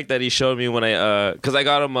lie. The bike that he showed me when because I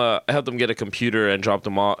got him, I helped him get a computer and dropped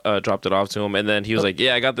it off to him, and then he was like,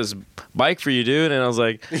 "Yeah, I got this bike for you, dude." And I was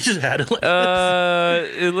like, He just had it. Like,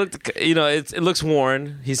 "It looked, it looks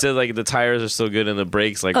worn." He said like the tires are still good and the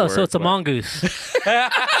brakes like. Oh, work, so it's a but- mongoose.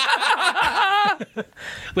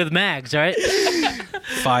 With mags, right?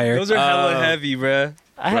 Fire. Those are hella heavy, bruh.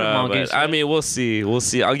 I had a Bruh, mongoose. but, I mean, we'll see.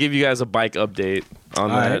 I'll give you guys a bike update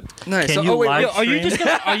on All that. right. Nice. Can So, you live are you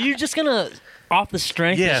stream? just gonna off the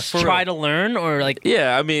strength Yeah, just for try real. to learn, or like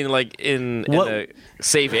Yeah, I mean, like in What- a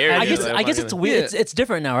safe area. I guess like, I'm I guess not it's gonna- weird. It's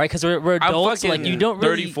different now, right? Because we're I'm adults. fucking Like you don't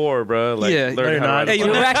really. 34, bro. Like, Yeah. learn No, you're how to not. ride a Hey, bike. you'll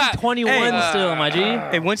You're never- actually 21 Hey, still, my G.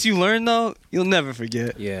 Hey, once you learn though, you'll never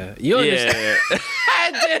forget. Yeah. You understand? Yeah.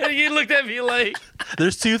 Dude, you looked at me like.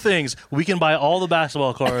 There's two things. We can buy all the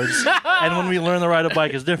basketball cards, and when we learn to ride a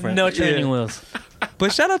bike, it's different. No training Yeah. wheels.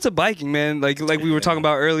 But shout out to biking, man. Like we were talking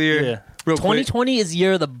about earlier. Yeah. Real quick. 2020 is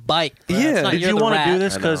year of the bike. Bro. Yeah. It's not Did year you of the want to rat. do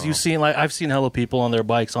this I because know. you've seen I've seen hella people on their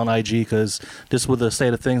bikes on IG because just with the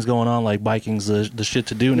state of things going on, like biking's the shit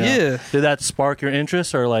to do now. Yeah. Did that spark your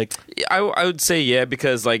interest or like? I would say yeah,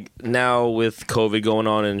 because like now with COVID going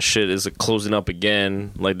on and shit is closing up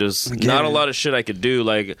again. Like there's not a lot of shit I could do.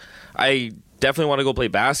 Like I definitely want to go play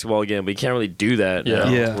basketball again, but you can't really do that. Yeah. now.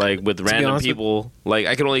 Yeah. Like with random honest with- people, like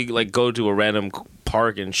I can only like go to a random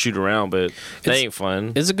park and shoot around, but that ain't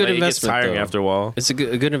fun. it's a good like, investment, It gets tiring though. after a while. It's a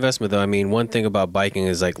good investment, though. I mean, one thing about biking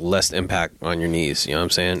is like less impact on your knees. You know what I'm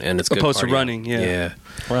saying? And it's good Opposed to cardio. running, yeah.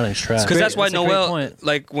 Running's trash. Because that's why That's a great Noel, point.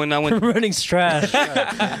 like when I went Running's trash.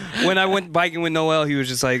 when I went biking with Noel, he was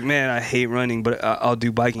just like, "Man, I hate running, but I'll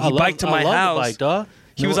do biking." He biked to my I love house. The bike, dog.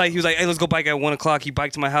 He was like, "Hey, let's go bike at 1:00." He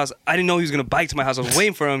biked to my house. I didn't know he was gonna bike to my house. I was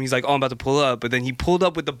waiting for him. He's like, "Oh, I'm about to pull up," but then he pulled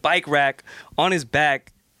up with the bike rack on his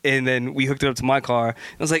back. And then we hooked it up to my car. I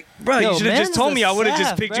was like, "Bro, Yo, you should have just man's told a me. I would have just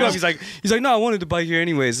sap, picked bro. you up." He's like, "No, I wanted to bike here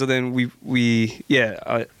anyway." So then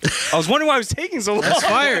I was wondering why it was taking so long. That's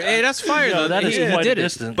fire. Hey, that's fire. Yo, though. that is he quite did a it.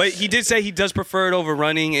 distance. But he did say he does prefer it over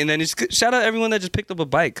running. And then shout out everyone that just picked up a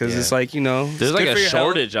bike because Yeah. it's like, There's it's like good a for your health.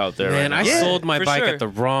 shortage out there. Man, I right now. Yeah, sold my for bike sure. at the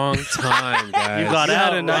wrong time, guys. You got He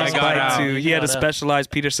had out, a nice I got bike out. too. He had a got out. specialized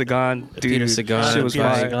Peter Sagan. Dude, Peter Sagan. shit was Peter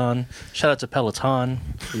fire. Sagan. Shout out to Peloton.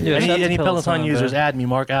 Yeah, shout out to Any Peloton users, bro. add me.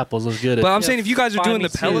 Mark Apples. Let's get it. But I'm saying if you guys are find doing me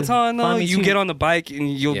the too. Peloton though, Find me you too. get on the bike and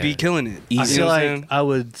you'll Yeah. be killing it. I Easy. feel You know what I'm like saying? I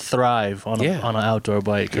would thrive on Yeah. an outdoor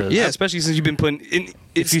bike. 'cause Yeah, especially since you've been putting in.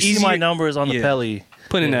 If It's you easy see my numbers on the yeah. Pelly,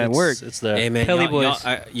 putting in that it's- work. It's there. Hey man, Pelly y'all, boys.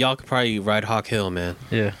 y'all could probably ride Hawk Hill, man.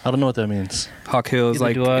 Yeah. I don't know what that means. Hawk Hill is Either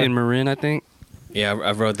like do I. in Marin, I think. Yeah,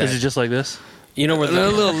 I rode that. Is it just like this? You know where A the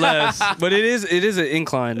little less, but it is an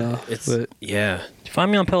incline though. it's But yeah. Find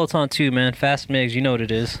me on Peloton too, man. Fast Migs, you know what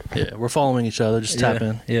it is. Yeah, we're following each other. Just tap Yeah,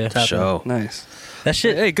 in. yeah. Tap Show. nice. That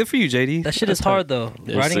shit. Hey, good for you, JD. That shit is hard though.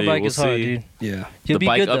 Yeah, Riding a see, bike we'll is hard, see. dude. Yeah. You'll The be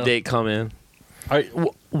bike good though. update come in. In. All right,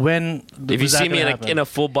 when If you was that see me gonna in happen? in a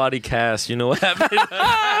full body cast, you know what happened.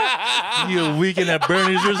 you a weekend at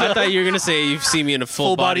Bernie's or I something? thought you were gonna say you've seen me in a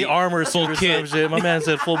Full body armor suit or some shit. My man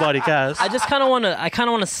said full body cast. I just kind of want to. I kind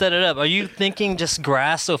of want to set it up. Are you thinking just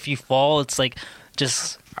grass? So if you fall, it's like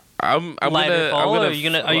just I'm lighter gonna. fall, I'm or gonna. are you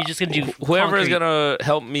gonna? Are you just gonna do Whoever is concrete? gonna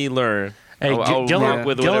help me learn. Hey, I'll Geller, work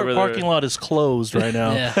with Geller whatever. parking lot is closed right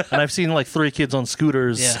now, Yeah. and I've seen like 3 kids on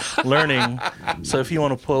scooters Yeah. learning. So if you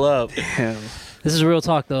want to pull up, Yeah. This is real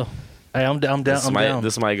talk though. hey, I'm down. This I'm might down.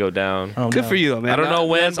 this might go down. I'm Good down. for you though, man. I don't know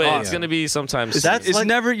when, That's but awesome. it's gonna be sometime It's, soon. That's it's like-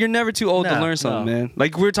 you're never too old to Nah, learn something, no. man.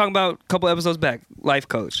 Like we were talking about a couple episodes back, life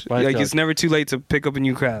coach. Life like coach. it's never too late to pick up a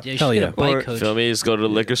new craft. Yeah, you Hell should get yeah. a bike Or- coach. Feel me? Just go to the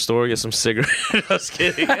liquor store, get some cigarettes. I was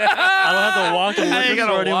kidding. I don't have to walk to the I liquor ain't store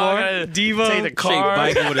gotta anymore. walk. I gotta Devo. take the Straight car.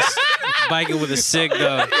 biking with a cig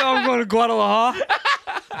though. Yo, I'm going to Guadalajara.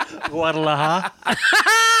 Guadalajara.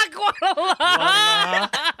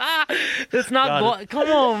 It's not. Got Come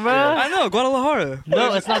on, bro. I know Guadalajara.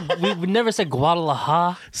 No, it's not. We never said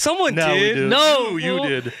Guadalajara. Someone No, we did. do. No, you fool.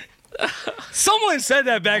 did. Someone said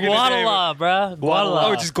that back in the day. Guadalajara, bro.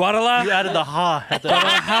 Guadalajara. Oh, just Guadalajara. You added the ha. At the,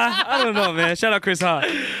 I don't know, man. Shout out Chris Ha.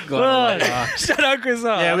 Shout out Chris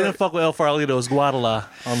Ha. yeah, we didn't fuck with El Farolito. It's Guadalajara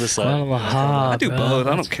on this side. Guadalajara. I do bro. both. I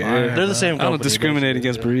don't That's care. fire, They're the same I don't company, discriminate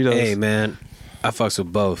against burritos. Hey man, I fucks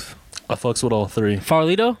with both. I fucks with all 3.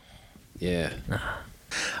 Farlito? Yeah. All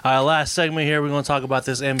right, last segment here. We're going to talk about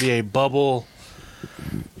this NBA bubble.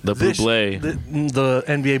 The This- buble. The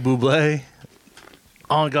NBA Buble.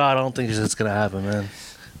 Oh, God, I don't think it's going to happen, man.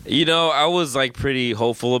 You know, I was like pretty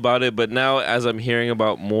hopeful about it, but now as I'm hearing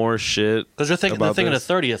about more shit, Because they're thinking About the this.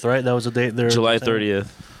 30th, right? That was the date. They're July saying 30th,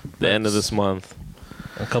 the end of this month.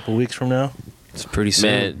 A couple weeks from now. It's pretty soon.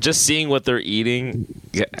 Man, just seeing what they're eating,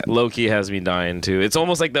 low-key has me dying too. It's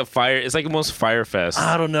almost like the fire. It's like almost Fire Fest.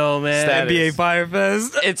 I don't know, man. Status. NBA Fire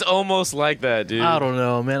Fest. It's almost like that, dude. I don't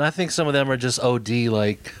know, man. I think some of them are just OD,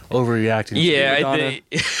 like, overreacting. Yeah, I Madonna. think.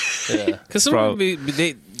 Yeah. Because some of them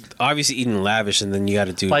they obviously eating lavish, and then you got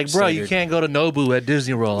to do Like, bro, you standard- can't go to Nobu at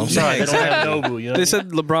Disney World. I'm sorry, they don't have Nobu. You know? They said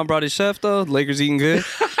LeBron brought his chef though. Lakers eating good.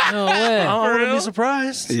 No way. I wouldn't be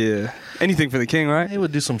surprised. Yeah. Anything for the king, right? They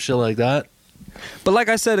would do some shit like that. But like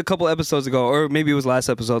I said a couple episodes ago, or maybe it was last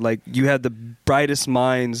episode, like you had the brightest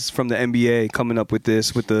minds from the NBA coming up with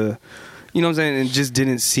this, with the, you know what I'm saying? It just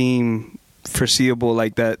didn't seem foreseeable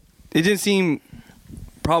like that. It didn't seem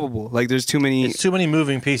probable. Like there's too many. It's too many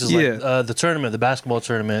moving pieces. Yeah. Like the tournament, the basketball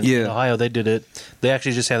tournament Yeah. in Ohio, they did it. They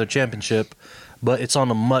actually just had their championship, but it's on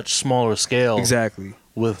a much smaller scale. Exactly.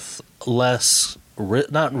 With less,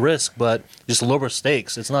 not risk, but just lower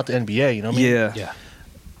stakes. It's not the NBA, you know what I mean? Yeah. Yeah.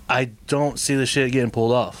 I don't see the shit getting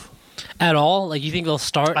pulled off. At all? Like, you think they'll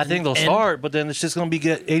start? I think they'll and- start, but then it's just going to be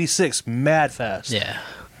get 86 mad fast. Yeah.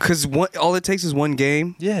 Because all it takes is one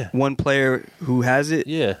game. Yeah. One player who has it.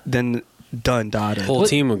 Yeah. Then done, dotted. Whole What-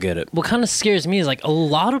 team will get it. What kind of scares me is, like, a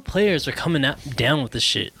lot of players are coming down with this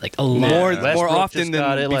shit. Like, a lot. More Westbrook often just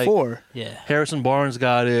got than it, like- before. Yeah. Harrison Barnes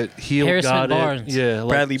got it. Heel Harrison got Barnes. it. Yeah. Like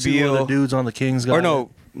Bradley two Beal. other dudes on the Kings got Or it. no,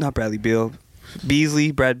 not Bradley Beal. Beasley,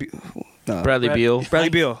 no. Bradley Beal. Bradley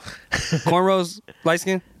Beal. Cornrows, light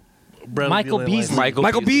skin. Bradley Michael Beal ain't Beasley. like-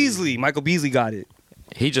 Michael Beasley. Michael Beasley got it.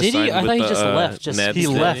 He just Did he? signed I with thought he the, just left, just- Nets, He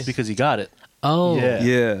didn't left because he got it. Oh. Yeah.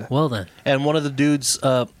 Yeah. Well, then. And one of the dudes,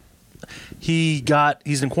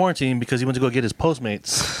 he's in quarantine because he went to go get his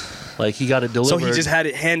Postmates. Like he got it delivered. So he just had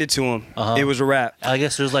it handed to him. Uh-huh. It was a wrap. I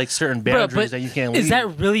guess there's like certain Bro, boundaries but that you can't leave. is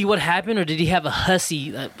that really what happened, or did he have a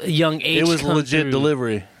hussy young age? It was come legit through?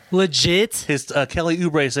 delivery. Legit? His Kelly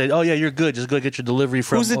Oubre said, "Oh yeah, you're good. Just go get your delivery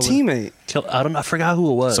from." Who's the over- teammate? I forgot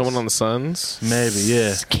who it was. Someone on the Suns. maybe, yeah.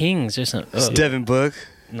 It's Kings or something. It's Oh. Devin Book.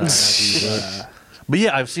 No, not these, but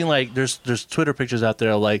yeah, I've seen like there's Twitter pictures out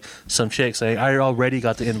there of, like some chick saying, "I already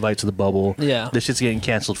got the invite to the bubble. Yeah. This shit's getting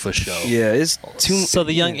canceled for show." Yeah, it's too. So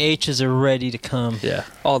the young H's are ready to come. Yeah.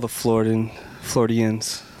 all the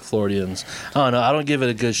Floridians. Floridians. I don't know. I don't give it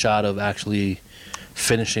a good shot of actually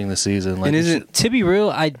finishing the season. Like, And it isn't To be real,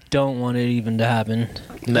 I don't want it even to happen.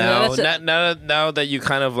 Now, That's now that you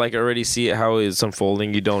kind of like already see it how it's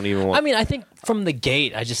unfolding, you don't even want. I mean, I think from the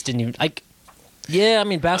gate, I just didn't even like. Yeah, I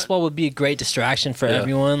mean, basketball would be a great distraction for Yeah.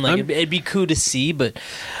 everyone. Like, I'm- it'd be cool to see, but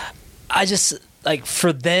I just like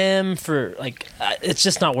for them, it's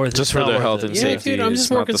just not worth just it. for not their worth health it. and Yeah, safety. dude, I'm it's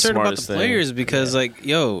just more not the concerned about the smartest thing. players because, like,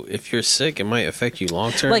 yo, if you're sick, it might affect you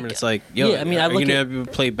long term. Like, And it's like, yo, yeah, I mean, I are look you at- gonna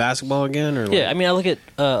play basketball again or? Yeah, like, I mean, I look at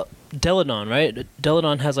Deladon, right?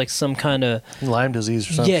 Deladon has like some kind of Lyme disease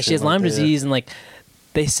or something. yeah, she has Lyme disease, and like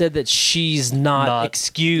they said that she's not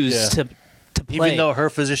excused yeah. to play. Even though her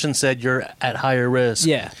physician said you're at higher risk.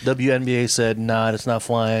 Yeah. WNBA said, nah, it's not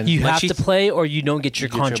flying. you Like have she- to play or you don't get your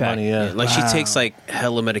You get contract. money, yeah. like Wow. she takes like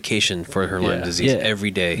hella medication for her Lyme Yeah. disease Yeah.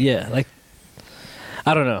 every day. Yeah, like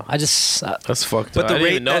I don't know. I just That's fucked But up. the I didn't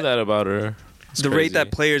rate even know that- that about her. It's the rate crazy.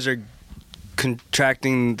 that players are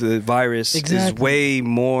contracting the virus is Exactly. way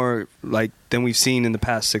more like than we've seen in the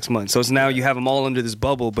past 6 months. So it's now you have them all under this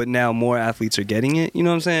bubble, but now more athletes are getting it. You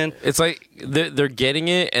know what I'm saying? It's like they're getting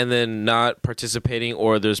it and then not participating,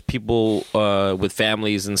 or there's people with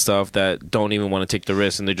families and stuff that don't even want to take the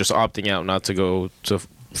risk and they're just opting out not to go to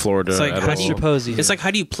Florida. It's like, at how all. do you- Mr. Posey. It's like,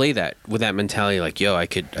 how do you play that with that mentality? Like, yo, I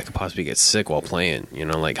could possibly get sick while playing. You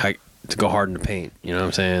know, like to go hard in the paint. You know what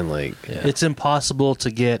I'm saying? Like, It's impossible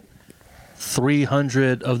to get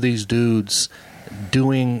 300 of these dudes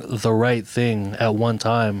doing the right thing at one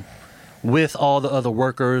time with all the other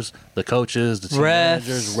workers, the coaches, the team Refs,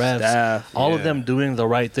 managers, refs, staff, all of yeah. them doing the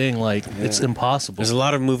right thing. Like, it's impossible. there's a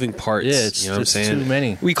lot of moving parts. Yeah, it's, you know what I'm it's saying? too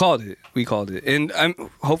many. We called it, and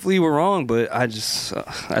hopefully we're wrong, but I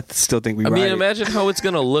still think we. I mean, right. imagine how it's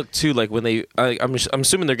gonna look too. Like when I'm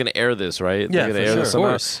assuming they're gonna air this, right? Yeah, they're gonna for air sure. this Of somehow.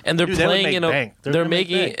 course. And they're Dude, they would playing make in a. bank. They're They're gonna make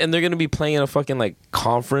making bank. and they're gonna be playing in a fucking like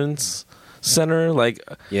conference center, like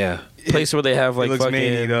Yeah. place where they have like it looks fucking.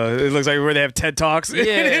 many though. It looks like where they have TED talks. Yeah,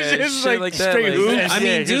 it's just shit like that, straight like- hoops. I mean,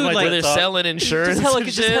 here's dude, my like, where they're TED Talk. selling insurance. and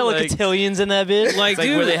just shit, hella like, cotillions in that bit. Like, it's like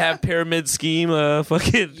dude, where they have pyramid scheme,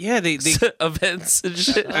 fucking yeah, they events and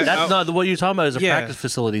shit. That's not what you're talking about. Is a Yeah. practice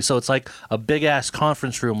facility. So it's like a big ass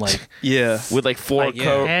conference room, like Yeah, with like four like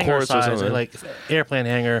hangar courts or size, something. like airplane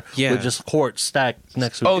hangar Yeah. with just courts stacked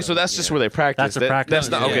next to. Oh, each so other. that's just where they practice. That's a practice. That's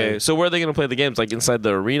not Yeah. okay. So where are they going to play the games? Like inside the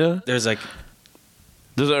arena? there's like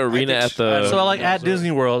There's an arena at the. So like at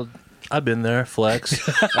Disney World, I've been there. Flex.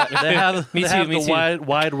 they have Me they too, have me the too.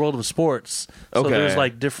 wide world of sports. So Okay. there's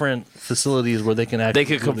like different facilities where they can actually they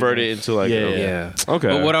could convert it into like. Yeah, a- yeah. Okay.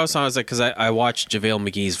 But what I was talking is like because I watched JaVale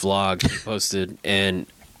McGee's vlog he posted and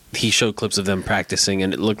he showed clips of them practicing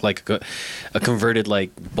and it looked like a converted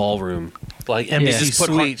like ballroom. like NBC Just put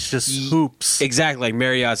suites, just hoops. Exactly, like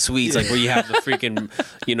Marriott Suites, like where you have the freaking,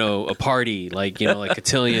 a party, like like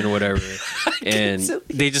cotillion or whatever, and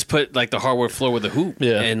they just put like the hardwood floor with a hoop,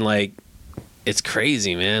 Yeah. and like it's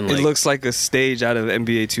crazy, man. Like, it looks like a stage out of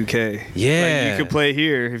NBA 2K. Yeah. Like you could play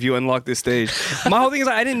here if you unlock this stage. My whole thing is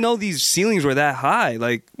I didn't know these ceilings were that high.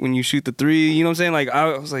 Like when you shoot the three, you know what I'm saying? Like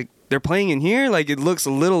I was like, they're playing in here. Like it looks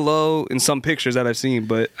a little low in some pictures that I've seen,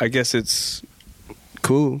 but I guess it's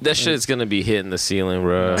cool. That shit's gonna be hitting the ceiling,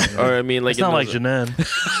 bro. Or I mean, like It's not like Janan.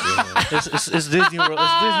 It's Disney World.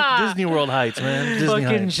 It's Disney World Heights, man. Disney Fucking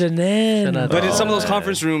Heights. Janan. But in some of those man.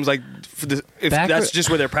 conference rooms, like if Backward- that's just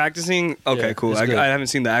where they're practicing, okay, Yeah, cool. it's I good. haven't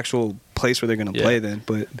seen the actual place where they're gonna Yeah. play then,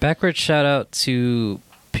 but Backward shout out to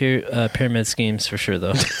Pyramid Schemes for sure,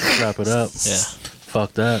 though. Wrap it up. Yeah.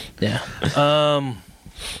 Fuck that. Yeah.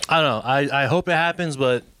 I don't know. I hope it happens,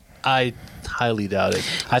 but I highly doubt it.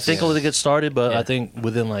 I think it'll get started, but I think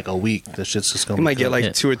within like a week, the shit's just gonna. you might get like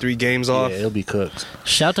Yeah. 2 or 3 games off. Yeah, it'll be cooked.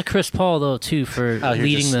 Shout to Chris Paul though too for Out here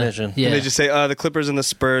leading just the. snitching. Yeah. And they just say the Clippers and the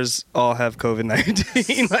Spurs all have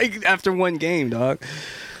COVID-19 like after one game, dog.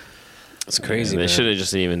 It's crazy. They man. should have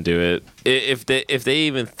just didn't even do it. If they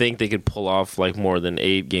even think they could pull off like more than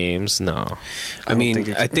 8 games, no. I mean, think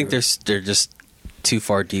it's I think they're just too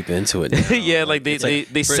far deep into it. Yeah, like they It's like-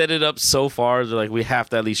 they set it up so far. They're like, we have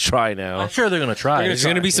to at least try now. I'm sure they're gonna try. There's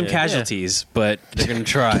going to be some Yeah. casualties, but they're going to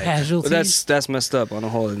try. Casualties. But that's messed up on a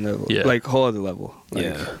whole other level. Yeah. Like whole other level. Like,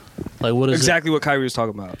 Yeah, Like what is exactly what Kyrie was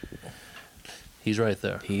talking about. it? He's right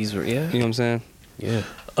there. he's You know what I'm saying?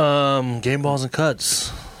 yeah. Game balls and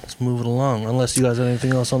cuts. Let's move it along. Unless you guys have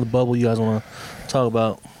anything else on the bubble you guys want to talk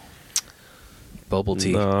about. Bubble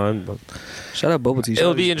tea. No, Shout out Bubble Tea. Shout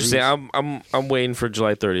it'll out be to interesting. Bruce. I'm waiting for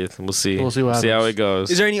July 30th, and we'll see. We'll see what how happens. it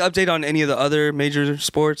goes. Is there any update on any of the other major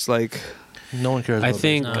sports like No one cares. I About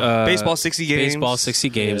think No. baseball 60 games? Baseball 60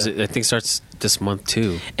 games. Yeah. I think starts this month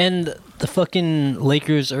too. And the fucking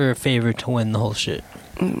Lakers are a favorite to win the whole shit.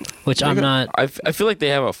 Which I'm not. I feel like they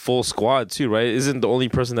have a full squad too, right? Isn't the only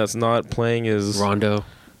person that's not playing is Rondo.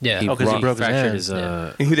 Yeah. He, Oh, 'cause he broke his fractured hand. his.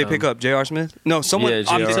 And who they pick up? J.R. Smith? No, someone Yeah,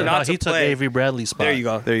 opted J.R. not to he took play. Avery Bradley's spot. There you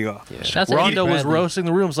go. There you go. Shout to Rondo Avery was Bradley. roasting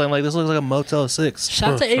the room, saying like, "This looks like a Motel 6."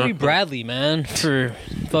 Shout to Avery Bradley, man, for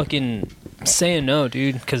fucking saying no,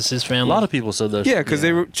 dude, because his A family. lot of people said that. Yeah, because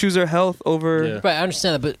they choose their health over. Yeah. Right, I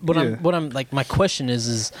understand that, but Yeah. what I'm like, my question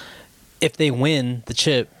is, if they win the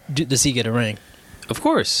chip, does he get a ring? Of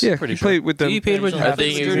course. Yeah, Pretty he sure. played with them. He paid with I half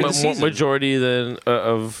think during the it's season. majority than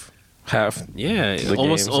of half. Yeah, The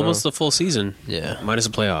almost game, so- almost the full season. Yeah. Minus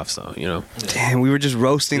the playoffs, though. You know. Damn, we were just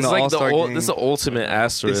roasting It's the like All-Star game. this is the ultimate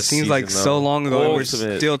asterisk. It seems season, like though. so long ago. and We're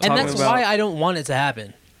Ultimate. still And talking that's about. why I don't want it to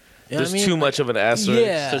happen. You know what There's I mean? too much of an asterisk.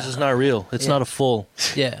 Yeah. Because it's not real. It's Yeah. not a full.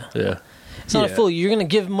 Yeah. Yeah. It's not Yeah. a full. You're gonna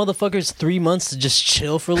give motherfuckers 3 months to just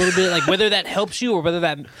chill for a little bit, like whether that helps you or whether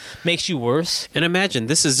that makes you worse. And imagine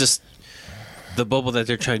this is just the bubble that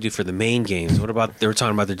they're trying to do for the main games. What about they were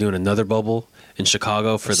talking about they're doing another bubble in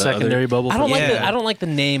Chicago for the Secondary other. bubble. I don't like Yeah. the. I don't like the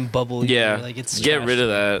name bubble. either. Yeah, like it's get trash. rid of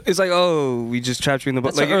that. It's like, oh, we just trapped you in the.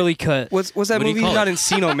 That's like, an early cut. What's that What do you movie? call Not it?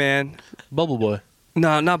 Encino Man. Bubble Boy.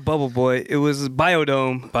 No, not Bubble Boy. It was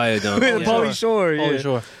Biodome. Biodome. With Pauly Shore. Holy Yeah.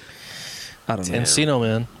 sure. I don't know. Encino,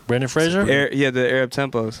 man. Brendan Fraser. The Arab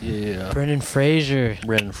tempos. Yeah. Brendan Fraser.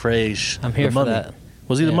 Brendan Fraser. I'm here The for Mummy. that.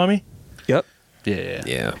 Was he the Yeah. mummy? Yep. Yeah.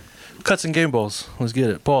 Yeah. Cuts and game balls. Let's get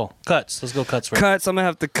it. Paul. Cuts. Let's go cuts first. Cuts. I'm gonna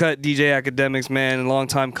have to cut DJ Academics, man. A long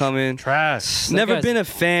time coming. Trash. That Never guy's- been a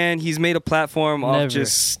fan. He's made a platform Never. of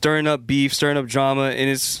just stirring up beef, stirring up drama, and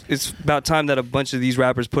it's about time that a bunch of these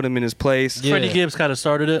rappers put him in his place. Yeah. Freddie Gibbs kind of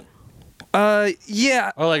started it,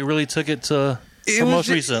 Yeah. or like really took it to It the was most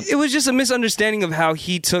ju- recent. It was just a misunderstanding of how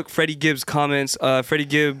he took Freddie Gibbs' comments. Freddie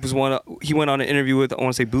Gibbs he went on an interview with, I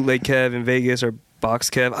want to say, Bootleg Kev in Vegas or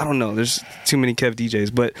Box Kev. I don't know. There's too many Kev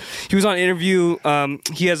DJs, but he was on an interview.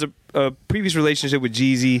 He has a previous relationship with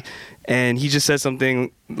Jeezy, and he just said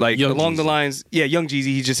something like Young along the Jeezy. lines, Young Jeezy.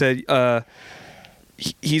 He just said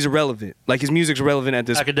he's irrelevant. Like his music's irrelevant at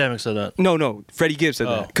this. Academics said that. No, Freddie Gibbs said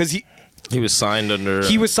Oh. that because He was signed under.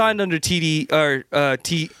 he was signed under TD or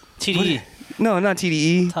TDE. No, not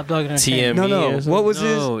TDE. Top Dog TME Entertainment. No, or something? what was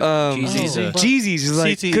his? No, Jeezy's, Jeezy's is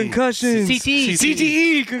like CTE. concussions. CTE.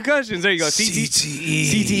 CTE concussions. There you go.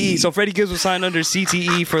 CTE. So Freddie Gibbs was signed under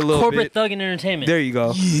CTE for a little Corporate bit. Thug and Entertainment. There you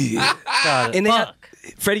go. Got it. And they had, Fuck.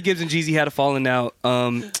 Freddie Gibbs and Jeezy had a falling out,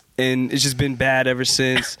 and it's just been bad ever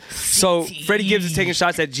since. So Freddie Gibbs is taking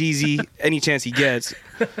shots at Jeezy any chance he gets,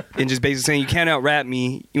 and just basically saying, "You can't out rap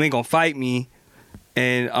me. You ain't gonna fight me,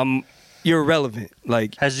 and you're irrelevant."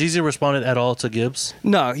 Like, Has Jeezy responded at all to Gibbs?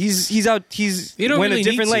 no, he's out. He's You don't went really a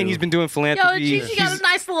different need lane. to. He's been doing Yo, philanthropy. Jeezy got a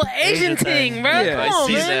nice little Asian thing, bro. Yeah, Come I on,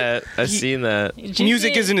 seen man. that. I seen that. Jeezy-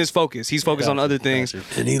 Music isn't his focus. He's focused on other things.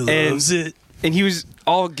 and he loves it. And he was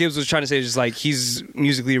all Gibbs was trying to say is just like he's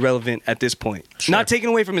musically irrelevant at this point. Sure. Not taking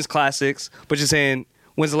away from his classics, but just saying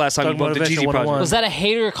when's the last time Thug you bumped the Motivation Jeezy 101. project? Was that a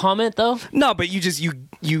hater comment though? No, but you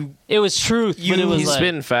It was truth, but it was He's like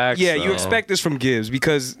spitting facts. yeah, you though. expect this from Gibbs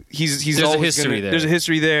because he's There's a always history there. There's a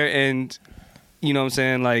history there, and you know what I'm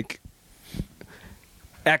saying, like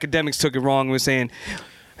academics took it wrong and was saying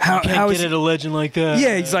how Can't is get it a legend like that.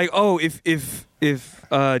 yeah, he's like, oh, if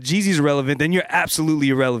Jeezy's irrelevant, then you're absolutely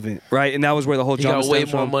irrelevant, right? And that was where the whole He drama got way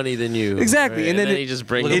stemmed more from. money than you. Exactly, right? and then he just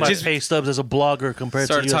brings Look at it my just- pay stubs as a blogger compared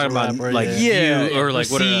Started to you as a talking about rapper. like Yeah. you or like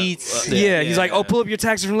what Receipts. Yeah, he's like, oh, pull up your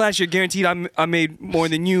taxes from last year. Guaranteed, I made more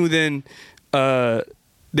than you than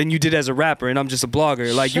you did as a rapper, and I'm just a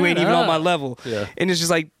blogger. Like you Shut ain't even on my up. level. Yeah. And it's just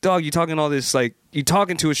like, dog, you talking all this like you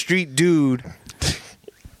talking to a street dude.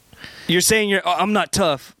 You're saying I'm not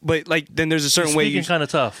tough, but like then there's a certain way Speaking kind of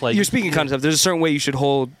tough. Like you're speaking kind of tough. There's a certain way you should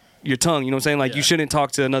hold your tongue. You know what I'm saying? Like you shouldn't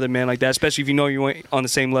talk to another man like that, especially if you know you ain't on the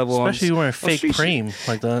same level. especially you wearing on fake street shit. cream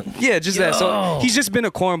like that. Yeah, just that. So he's just been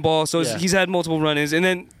a cornball. So Yeah. he's had multiple run-ins, and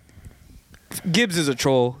then Gibbs is a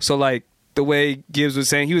troll. So like the way Gibbs was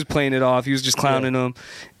saying, he was playing it off. He was just clowning them,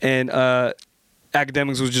 and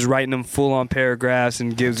academics was just writing them full-on paragraphs,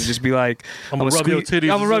 and Gibbs would just be like, I'ma rub your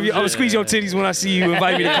titties I'm gonna rub or you. I'm gonna some squeeze your titties when I see you.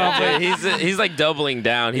 Invite me to conflict. Yeah, he's like doubling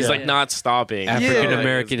down. He's Yeah. like not stopping. African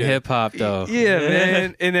American hip hop though. Yeah,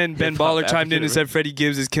 man. And then Ben Hip-hop Baller chimed in and African- said Freddie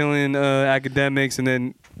Gibbs is killing academics, and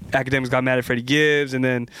then academics got mad at Freddie Gibbs, and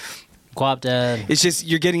then Guap Dad. it's just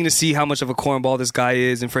you're getting to see how much of a cornball this guy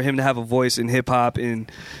is, and for him to have a voice in hip hop,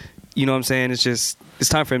 and you know what I'm saying, it's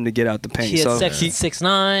time for him to get out the paint. He had So sex at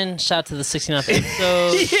 6'9". Shout out to the 69th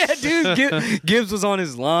episode. yeah, dude, Gibbs was on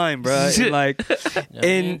his line, bro. And like,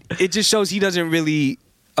 and it just shows he doesn't really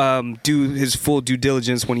do his full due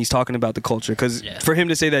diligence when he's talking about the culture. Because Yeah. for him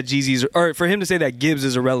to say that for him to say that Gibbs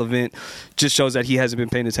is irrelevant, just shows that he hasn't been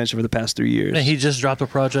paying attention for the past 3 years. And he just dropped a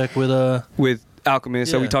project with With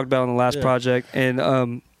Alchemist, that we Yeah. talked about on the last Yeah. project,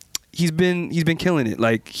 and he's been killing it.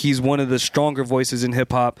 Like he's one of the stronger voices in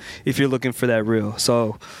hip hop. If you're looking for that real,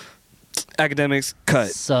 so academics cut.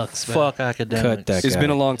 Sucks, bro. fuck academics. Cut that It's guy. been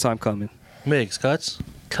a long time coming. Migs cuts.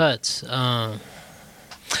 Cuts.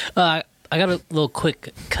 I got a little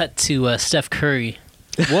quick cut to Steph Curry.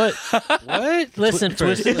 What? What? Listen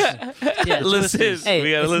first. Listen. Yeah, Listen. Hey,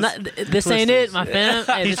 We gotta it's listen. not, this ain't it, my fam.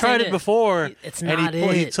 Hey, He this tried ain't it before. It's and not he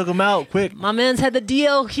it. took him out quick. My man's had the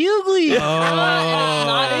DL Hughley.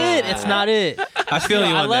 Oh. It's not it. I feel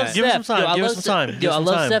you I on love that. Give him Steph. some time. I Give him love some Steph. time. Give Yo, I some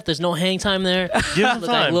love time. Steph. There's no hang time there. Give him Look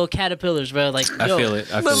time. like little caterpillars, bro. Like I yo, feel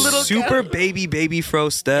it. I feel it. Super baby fro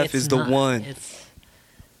Steph it's is the not- one. It's,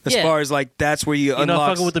 As yeah. far as like that's where you You not unlock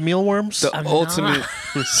fucking with the mealworms? the I'm ultimate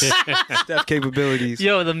Steph capabilities.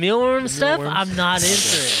 Yo, the mealworm stuff, Mealworms. I'm not into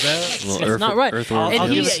it, bro. Little It's not right. earthworm. I'll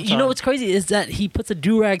And give he, it some you know time. what's crazy is that he puts a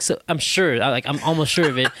do-rag. So I'm sure, I'm almost sure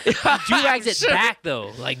of it. He do-rags it back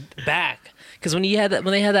though, like back. Because when they had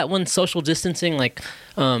that one social distancing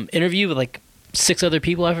interview with like 6 other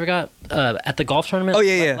people, I forgot at the golf tournament. Oh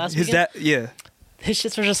yeah, yeah. last His weekend, dad, yeah. his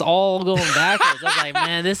shits were just all going backwards. I was like,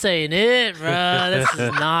 man, this ain't it, bro. This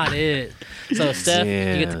is not it. So Steph,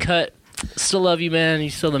 you get the cut. Still love you, man.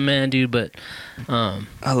 You still the man, dude. But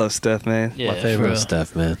I love Steph, man. yeah, favorite for real.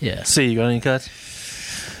 Stuff, man. Yeah. See, you got any cuts?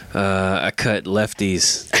 I cut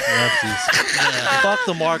lefties. Fuck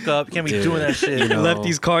the markup. Can't be Dude, doing that shit. you know.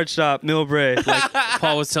 Lefty's card shop, Millbrae. Like,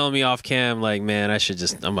 Paul was telling me off cam, like, man,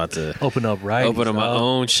 I'm about to Open up right. open up my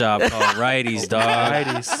own shop called Righties, dog.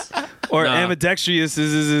 Righties. or Nah. ambidextrous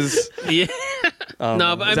is Yeah,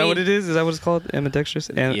 no, but is I that mean- what it is? Is that what it's called? Ambidextrous?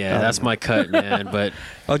 yeah, that's my cut, man. But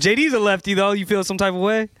Oh, JD's a lefty though. You feel some type of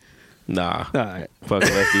way? Nah. All right. Fuck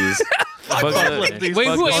lefties. Fuck lefties. wait,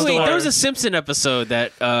 there was a Simpson episode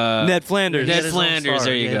that Ned Flanders. Ned He had his own Flanders, star.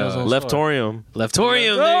 there you He had his go. own Leftorium.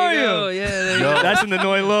 Leftorium, there you go. Leftorium. Yeah, there you go. That's in the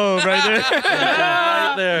Noy Lobe right there.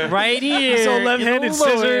 Right there. Right here. He sold left-handed in the lower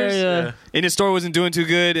scissors. area. And his store wasn't doing too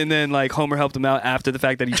good, and then like Homer helped him out after the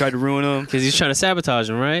fact that he tried to ruin him. Because he's trying to sabotage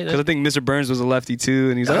him, right? Because I think Mr. Burns was a lefty too,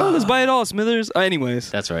 and he's like, "Oh, let's buy it all, Smithers." Anyways,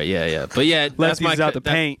 That's right. Yeah. But yeah, that's Lefties my out cut. the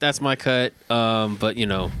paint. That's my cut. But you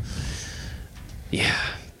know, yeah.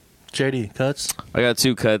 JD cuts. I got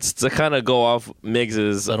 2 cuts to kind of go off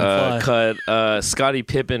Miggs's Let 'em fly. cut. Scottie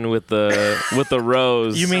Pippen with the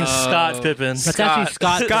rose. You mean Scott Pippen? That's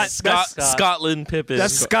actually Scott. Scotland Pippen.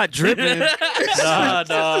 that's Scott dripping. Nah,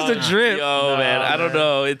 That's the drip. Yo, man, I don't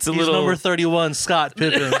know. It's a He's little number 31, Scott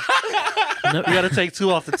Pippen. You got to take 2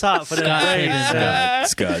 off the top for Scott that. Pippen.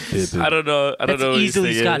 Scott Pippen. I don't know. I don't That's know. what he's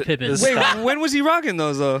easily thinking. Scott Pippen. Wait, when was he rocking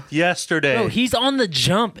those though? Yesterday. Bro, he's on the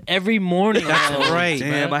jump every morning. That's right.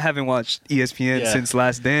 Damn, I haven't watched ESPN Yeah. since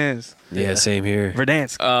Last Dance. Yeah, same here.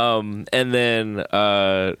 Verdansk. And then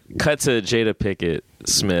cut to Jada Pickett.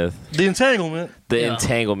 Smith. The entanglement. The Yeah.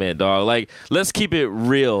 entanglement, dog. Like, let's keep it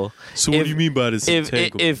real. So If- by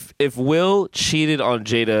this if Will cheated on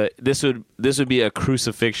Jada, this would be a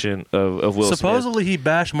crucifixion of Will Smith. Supposedly he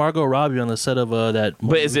bashed Margot Robbie on the set of that.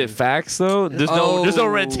 But is it facts though? There's no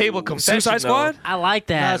red table confession. Suicide though. Squad? I like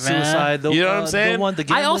that, not man. suicide? The, You know what I'm saying? The one, the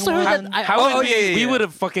I also heard gambling that. one? How would Oh, we, yeah, yeah, we yeah. would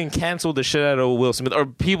have fucking canceled the shit out of Will Smith, or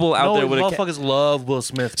people out no, there would have. motherfuckers love Will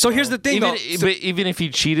Smith. So bro. here's the thing, Even, though. So- but even if he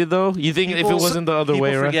cheated, though, you think if it People- wasn't the other people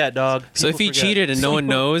way around? forget, dog. So if People he forget. cheated and no one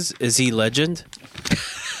knows, is he legend?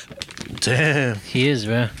 Damn, He is,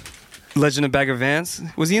 bro. Legend of Bagger Vance.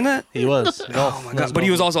 Was he in that? he was. Oh my god! But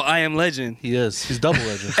he was also I Am Legend. He is. He's double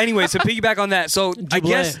legend. Anyway, to piggyback on that, so I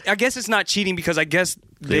Jubilee. guess it's not cheating because I guess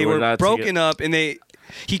They they were were not broken together. up and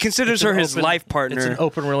he considers It's her an his open- life partner. It's an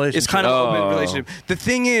open relationship. It's kind of an Oh. open relationship. The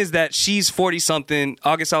thing is that she's 40 something.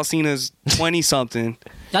 August Alsina's 20 something.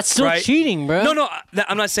 That's still Right. cheating, bro. No,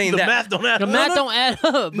 I'm not saying the that. math don't add The up. math don't add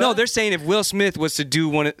up. No, bro. they're saying if Will Smith was to do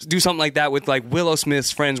something like that with like Willow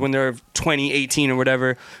Smith's friends when they're 20, 18 or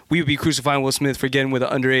whatever, we would be crucifying Will Smith for getting with an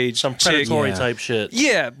underage Some chick. predatory Yeah. type shit.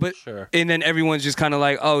 Yeah, but Sure. and then everyone's just kind of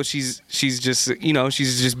like, oh, she's just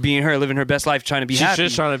she's just being her, living her best life, trying to be She's happy.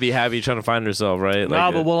 just trying to be happy, trying to find herself, right? Nah,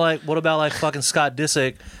 Like, but what about like fucking Scott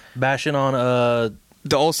Disick bashing on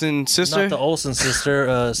The Olsen sister. not the Olsen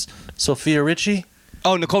sister, Sophia Richie?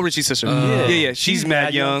 Oh, Nicole Richie's sister. Yeah. She's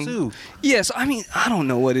mad young. too. Yeah, so I mean, I don't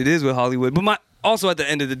know what it is with Hollywood, but also at the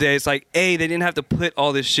end of the day, it's like, they didn't have to put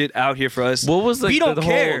all this shit out here for us. what was we don't the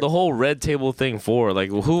care. whole red table thing for? Like,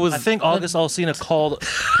 who was? I think August Alsina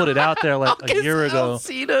put it out there like a year ago,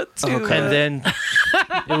 Cena too. and then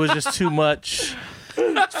it was just too much.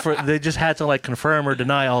 They just had to like confirm or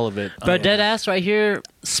deny all of it. But dead ass right here,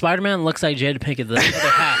 Spider-Man looks like Jada Pinkett the other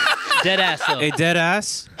half. Dead ass though. A dead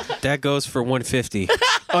ass that goes for 150.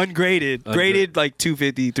 Ungraded. Graded like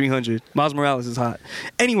 250, 300. Miles Morales is hot.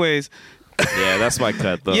 Anyways, Yeah, that's my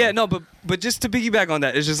cut though. yeah, no, but just to piggyback on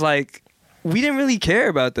that, it's just like, we didn't really care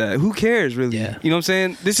about that. Who cares, really? Yeah. You know what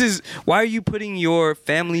I'm saying? Why are you putting your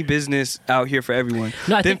family business out here for everyone?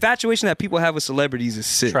 No, I the think- infatuation that people have with celebrities is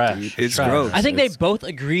sick, Trash. dude. It's Trash. gross. I think they both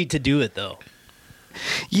agreed to do it though.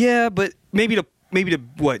 Yeah, but maybe to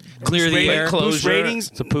what? Clear boost the rating- air. boost Closure, ratings.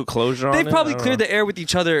 to put closure on They've it? probably I don't cleared know. the air with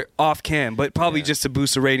each other off cam, but probably just to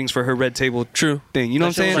boost the ratings for her red table True. thing. You know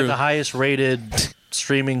what I'm That shit was saying? like the highest rated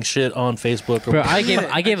streaming shit on Facebook. Or Bro, I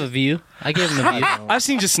gave a view. I gave him a view. I've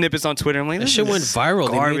seen just snippets on Twitter. I'm like, That this shit is went viral.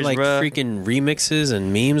 They Garbage, made like bruh. freaking remixes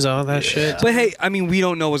and memes, all that shit. But hey, I mean, we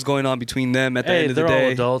don't know what's going on between them at the Hey, end of the they're day.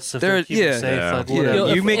 all adults. If They're- they're keeping yeah. safe, Yeah. like Yeah, whatever. Yo,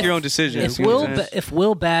 you if- make your own decisions. If you know what Will I'm saying? if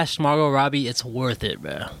Will bashed Margot Robbie, it's worth it,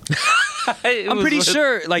 bro. I'm pretty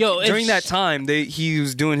sure, like Yo, if during that sh- time, he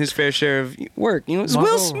was doing his fair share of work. You know, it's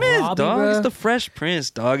Margot Will Smith, Robbie, dog. bruh. It's the Fresh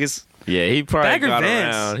Prince, dog. It's Yeah, he probably Bagger got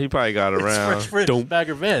Vance. around. He probably got It's around. Fresh Prince, Don't-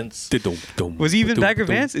 Bagger Vance. was he even Bagger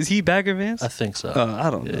Vance? Is he Bagger Vance? I think so. I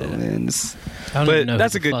don't know, man. I don't even know But who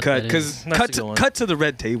that's the a good fuck cut that because is. That's a good one. cut to the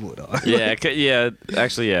red table, dog. Yeah,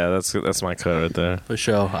 actually, yeah, that's my cut right there. For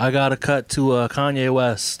sure. I got to cut to Kanye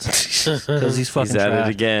West because he's fucking He's at it trash.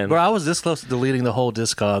 again. Bro, I was this close to deleting the whole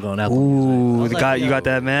Discog on Apple Ooh, Music. I was the like, guy, you yo. got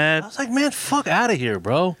that, I man. was like, man, fuck out of here,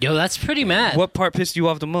 bro. Yo, that's pretty mad. What part pissed you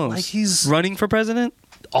off the most? Like he's running for president.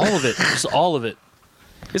 all of it, just all of it.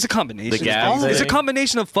 It's a combination. The Gab It's a thing?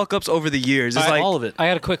 combination of fuck ups over the years. It's like all of it. I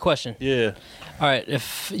got a quick question. Yeah. All right,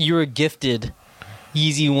 if you were gifted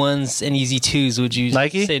Yeezy 1s and Yeezy 2s, would you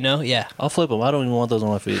Nike? say no? Yeah. I'll flip them. I don't even want those on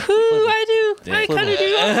my feet. Ooh, I do. I Flip kind of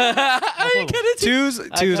do. I kind of do. twos.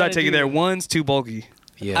 I gotta take it do there. it. Ones too bulky.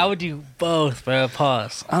 Yeah. I would do both, bro.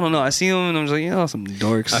 Pause. I don't know. I see them and I'm just like, yeah, some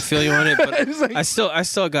dorks. I feel you on it, but It's like- I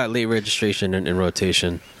still got late registration in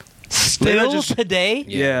rotation. Still just- today?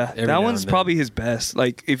 yeah, every that now one's and then. probably his best.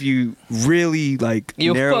 Like if you really like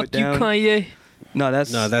Yo, narrow fuck it you, down. Kanye. No,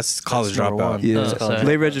 that's college number dropout. one. yeah. Oh, sorry.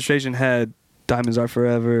 Late registration had Diamonds Are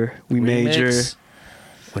Forever. We Major. Remix.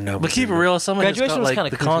 Well, no, But keep it real. Some of his Graduation was like, kinda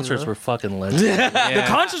the coochie, concerts though. were fucking legendary. The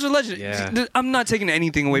concerts are legend. Yeah. I'm not taking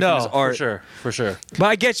anything away from No, his art, for sure. but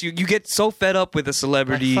I get you. You get so fed up with a Like,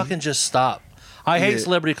 celebrity. fucking just stop. I hate Yeah.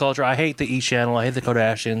 celebrity culture. I hate the E Channel. I hate the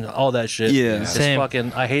Kardashians. All that shit. Yeah. It's Same.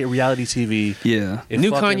 fucking. I hate reality TV. yeah. It New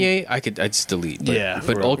fucking- Kanye, I'd just delete. But, Yeah, for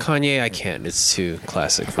but real. old Kanye, I can't. It's too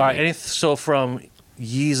classic. For All right. me. So from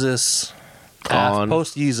Yeezus, On.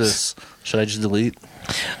 post Yeezus, should I just delete?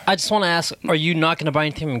 I just want to ask, are you not going to buy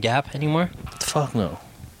anything from Gap anymore? Fuck no.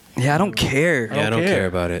 Yeah, I don't care. Yeah, I don't care. care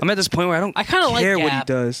about it. I'm at this point where I don't I kinda like care what he Gap.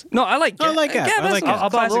 does. No, I like I Gap. like Gap. I has like some Gap. I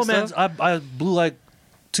bought classic Lil stuff. Man's. I blew like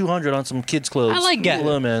 200 on some kids' clothes. I like Gap.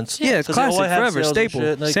 Lil Man's. Yeah, it's 'Cause they classic always have forever, sales and staple.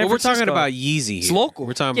 shit, like- San But we're talking Francisco. about Yeezy. It's here. local.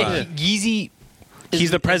 We're talking Yeah, about Yeezy.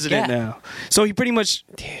 He's the president Gap. now. So he pretty much,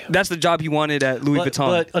 that's the job he wanted at Louis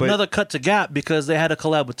Vuitton. But another cut to Gap because they had a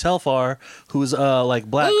collab with Telfar, who's like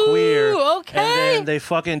black queer. Okay. And then they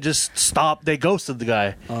fucking just stopped. They ghosted the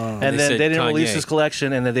guy. And then said they didn't Kanye. release his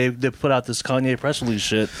collection. And then they put out this Kanye press release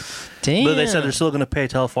shit. Damn. But they said they're still going to pay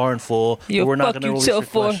Telfar in full. Yo, but we're not fuck going to you, release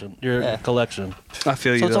Telfar. your collection. I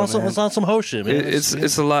feel So you, though, man. it's on some hoe shit, man.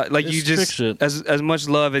 It's a lot. Like, it's you just, trick shit. as much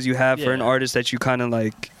love as you have for an Yeah. artist that you kind of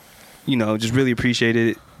like, you know, just really appreciate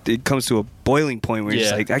it, it comes to a boiling point where you're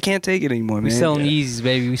just Yeah. like, I can't take it anymore, We man. selling Yeezys,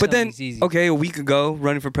 baby. We But selling then, these Yeezys. okay, a week ago,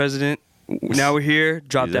 running for president, now we're here,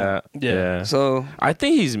 dropped out. Yeah. So, I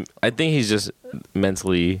think he's just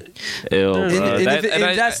mentally ill. There's- bro. and That- if and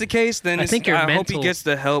I- that's the case, then I it's, think you're I hope he mental. gets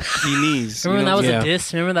the help he needs. Remember when that was Yeah. a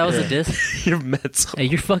diss? Remember that was a diss? you're mental. Hey,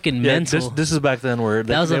 you're fucking Yeah, mental. this is back then where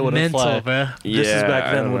that was they a wouldn't mental, fly. bro. This is back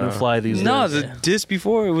I then don't wouldn't know. fly these No, days. the diss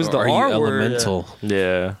before, it was the Are you R word. elemental?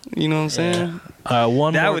 Yeah. You know what I'm saying?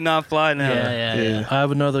 One That more. would not fly now. Yeah. I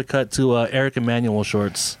have another cut to Eric Emanuel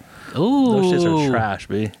shorts. Ooh. Those shits are trash,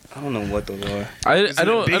 b. I don't know what those are. I it a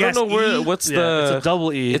don't big-ass know where E? what's Yeah, it's a the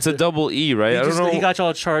double E. it's a double E, right? I don't know. He got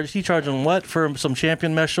y'all charged. He charging what for some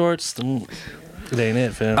champion mesh shorts? It ain't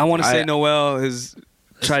it, fam. I want to say I- Noel has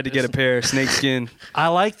tried to get a pair of snakeskin. I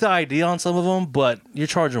like the idea on some of them, but you're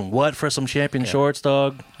charging what for some champion shorts,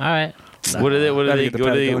 dog? All right. what are they Gotta get the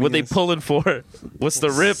what they Patagonians. pulling for? What's the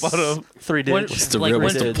rip on them? 3 One, digits. the like real- one,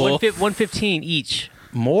 what's the pull? 115 each.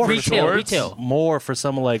 More for Retail, shorts. retail. More for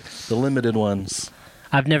some of like the limited ones.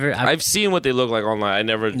 I've seen what they look like online. I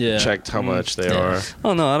never Yeah. checked how much they Yeah. are.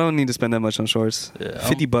 Oh no, I don't need to spend that much on shorts. Yeah,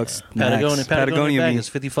 $50 max. Patagonia bag me. is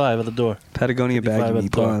 55 at the door. Patagonia bag 55 me. at the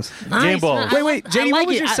door. Pause. Game ball. Wait, Jenny, what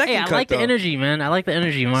was your second I cut, like the though? energy, man. I like the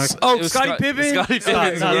energy, Mark. Oh, It was Scottie Scott- Pippen. Scottie Scott,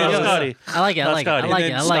 Pippen. no, Yeah. Scotty. I like it. I Not like it. Scotty. I like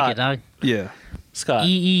And it. I then like it, Scott. dog. Yeah. Scott.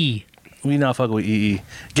 EE. We not fucking with EE.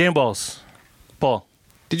 Game balls. Paul.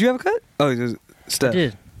 Did you have a cut? Oh, it was Steph.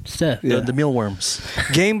 Dude, Steph. Yeah. The mealworms.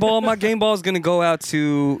 Game ball. My game ball is gonna go out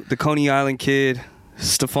to the Coney Island kid,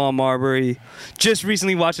 Stephon Marbury. Just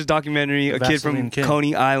recently watched his documentary, a kid from Vaseline King.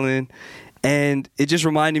 Coney Island, and it just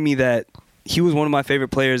reminded me that he was one of my favorite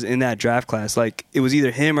players in that draft class. Like, it was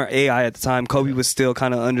either him or AI at the time. Kobe was still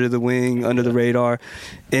kind of under the wing, under the radar,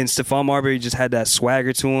 and Stephon Marbury just had that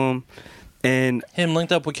swagger to him. And Him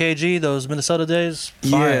linked up with KG, those Minnesota days.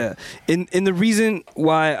 yeah, and the reason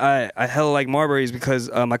why I hella like Marbury is because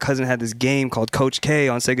my cousin had this game called Coach K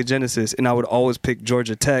on Sega Genesis, and I would always pick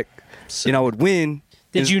Georgia Tech, and I would win.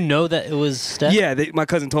 Did you know that it was Steph? Yeah, my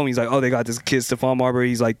cousin told me, he's like, oh, they got this kid Stephon Marbury.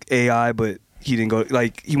 He's like AI, but he didn't go,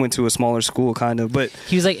 like, he went to a smaller school kind of, but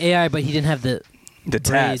He was like AI, but he didn't have the. the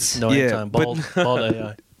tats, No, yeah, anytime. Bald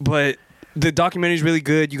AI. but the documentary's really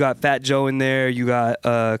good. You got Fat Joe in there. You got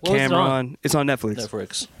was it on? Cameron. It's on Netflix.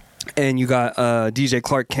 Netflix. And you got DJ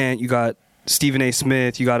Clark Kent. You got Stephen A.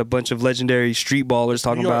 Smith. You got a bunch of legendary street ballers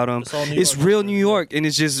talking New York. about him. It's all New It's York. real New York, and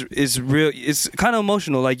it's real. It's kind of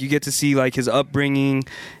emotional. Like, you get to see like his upbringing,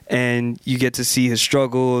 and you get to see his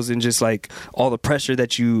struggles, and just like all the pressure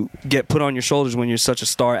that you get put on your shoulders when you're such a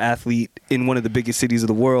star athlete in one of the biggest cities of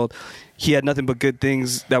the world. He had nothing but good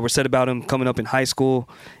things that were said about him coming up in high school,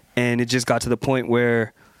 and it just got to the point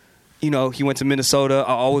where, you know, he went to Minnesota.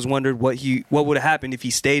 I always wondered what would have happened if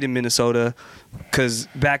he stayed in Minnesota, because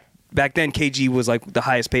back then KG was like the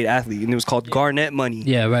highest paid athlete, and it was called Garnett money.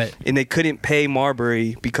 Yeah, right. And they couldn't pay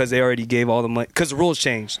Marbury because they already gave all the money, because the rules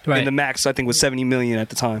changed. Right. And the max, I think, was $70 million at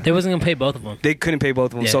the time. They wasn't gonna pay both of them. They couldn't pay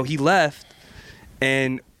both of them, Yeah. so he left.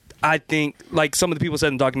 And I think, like some of the people said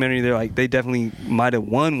in the documentary, they're like, they definitely might have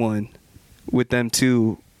won one with them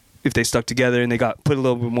too if they stuck together and they got put a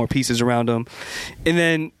little bit more pieces around them. And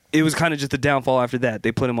then it was kind of just a downfall after that.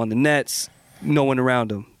 They put him on the Nets, no one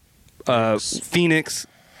around him. Phoenix,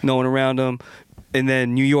 no one around him. And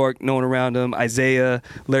then New York, no one around him. Isaiah,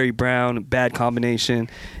 Larry Brown, bad combination.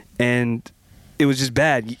 And it was just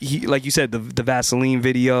bad. He, like you said, the Vaseline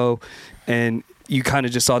video, and you kind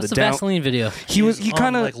of just saw What's the down. Vaseline video? He on,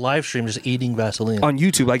 kind of like live stream just eating Vaseline. on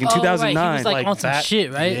YouTube, like in Oh, right. 2009. He was like on some that-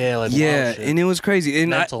 shit, right? Yeah, like Yeah, wild shit. and it was crazy. And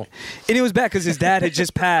Mental. and it was bad because his dad had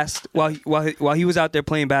just passed while he was out there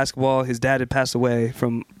playing basketball. His dad had passed away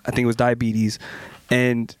from, I think it was diabetes,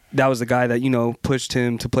 and that was the guy that, you know, pushed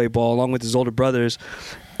him to play ball along with his older brothers.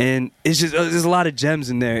 And it's just, there's a lot of gems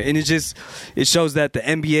in there, and it shows that the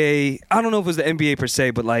NBA, I don't know if it was the NBA per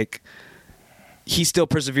se, but like, he still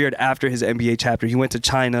persevered after his NBA chapter. He went to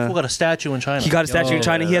China. He got a statue in China. He got a statue in Oh,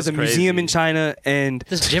 China. yeah, He has a that's museum crazy. in China, and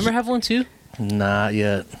Does Jimmer have one too? Not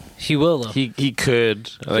yet. He will though. He could.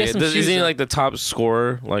 Like, some shoes, isn't he though. like the top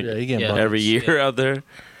scorer like Yeah, he getting Yeah. buckets. every year out there?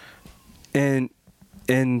 and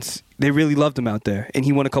and they really loved him out there. And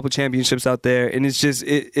he won a couple championships out there. And it's just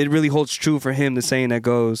it really holds true for him, the saying that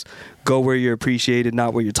goes, "Go where you're appreciated,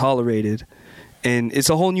 not where you're tolerated." And it's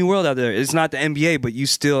a whole new world out there. It's not the NBA, but you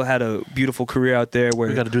still had a beautiful career out there where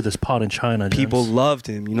We got to do this pod in China. people James. loved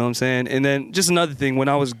him. You know what I'm saying? And then just another thing, when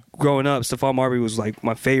I was growing up, Stephon Marbury was like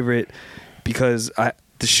my favorite because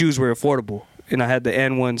the shoes were affordable. And I had the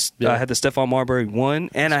N1s. Yeah. I had the Stephon Marbury 1,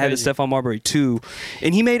 and I had the crazy. Stephon Marbury 2.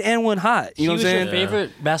 And he made N1 hot. You know what I'm saying? Your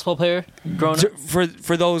favorite basketball player growing up?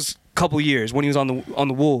 For those couple years when he was on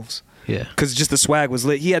the Wolves. Yeah. Because just the swag was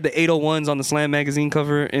lit. He had the 801s on the Slam magazine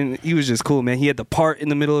cover, and he was just cool, man. He had the part in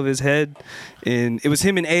the middle of his head, and it was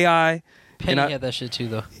him and AI. Penny and had that shit too,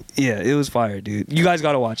 though. Yeah, it was fire, dude. You guys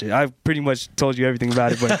got to watch it. I've pretty much told you everything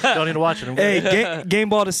about it, but Don't need to watch it. hey, game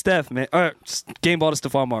ball to Steph, man. Game ball to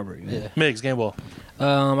Stephon Marbury, man. Yeah. Migs, game ball. I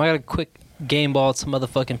got a quick game ball to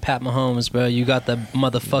motherfucking Pat Mahomes, bro. You got the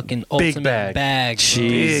motherfucking ultimate bag. bag, bro.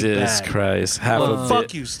 Jesus bag. Christ.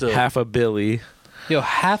 Fuck you still. Half a Billy. Yo,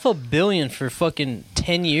 $500 million for fucking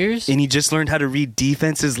 10 years? And he just learned how to read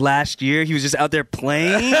defenses last year. He was just out there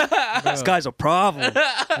playing. This guy's a problem.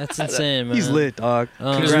 That's insane, man. He's lit, dog. There's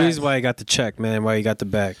a Congrats. reason why you got the check, man. Why you got the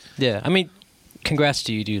bag. Yeah, I mean, congrats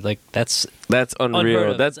to you, dude. Like, that's That's Unheard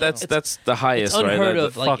unreal. of. That's It's- that's the highest, it's right? unheard That-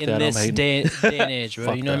 of, fuck like, in that, I'm this hating. day and age, bro.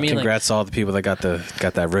 Fuck You know what I that. mean? Congrats to all the people that got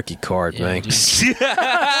that rookie card, Yeah, man. dude.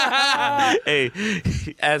 Hey,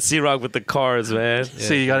 at C-Rock with the cars, man.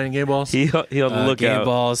 See, you got any game balls? He on the Game lookout.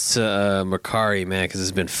 balls to Makari, man, because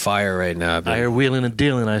it's been fire right now. I've I hear been wheeling and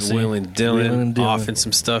dealing. I see. wheeling, Wheeling dealing, and dealing. offing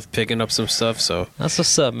some stuff, picking up some stuff. So That's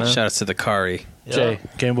what's up, man. shout out to the Kari. Jay,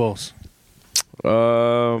 game balls.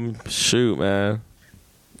 Shoot, man.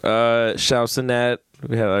 Shouts to Nat.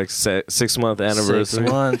 We had like 6-month anniversary.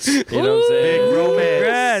 6 months. You know what I'm saying? Big romance.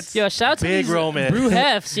 Congrats. Yo, shout out to Big these romance. brew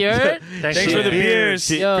hefts, you heard? Thanks for the beers.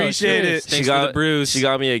 Yo, Appreciate cheers. it. Thanks for the brews. She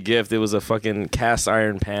got me a gift. It was a fucking cast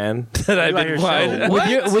iron pan that I've out here been wanting.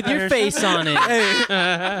 showing. With your face on it.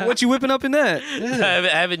 Hey, what you whipping up in that? I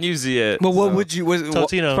haven't used it yet. But what so. would you?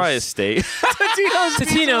 Totino's. Probably a steak.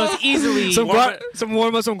 Totino's easily. Some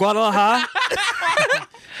warm up, some Guadalajara.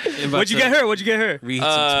 What'd you get her? What'd you get her? Read some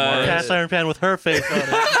tomorrow. Cast iron pan with her face on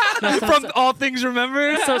it. From All Things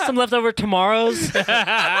Remembered. So some leftover tomorrows.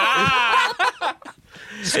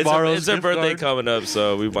 It's Sbarro's her gift birthday card. coming up,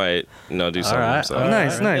 so we might do something. right, so. all right.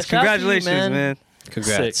 Nice, nice. Shout out to you, Congratulations, man. man.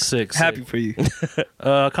 Congrats. Sick. Happy for you.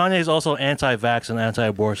 Kanye is also anti-vax and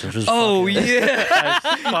anti-abortion. Just Oh fuck him. yeah.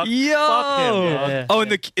 Fuck, Yo. fuck him, dog. Yeah. Oh,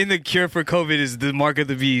 and the cure for COVID is the mark of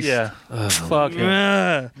the beast. Yeah. Fuck him.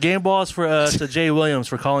 Yeah. Game balls for to Jay Williams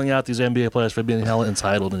for calling out these NBA players for being hella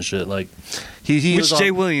entitled and shit. Like he Which was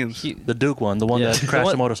Jay on Williams? the Duke one, the one Yeah. that The crashed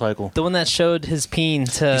one- the motorcycle. The one that showed his peen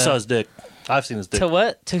to You saw his dick. I've seen his dick. to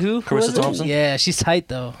what? To who? Who Carissa was it? Thompson? Yeah, she's tight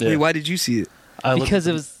though. Yeah. Wait, why did you see it? Because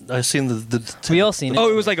it was. I seen the We all seen it. Oh,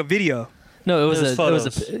 it was like a video. No, it was It was a. It was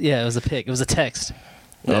photos. a. Yeah, it was a pic. It was a text.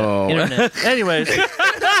 Oh, Internet. Anyways,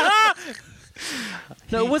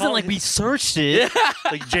 No, it wasn't like we searched it.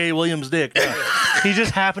 like Jay Williams' dick. No. He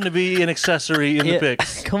just happened to be an accessory in the Yeah.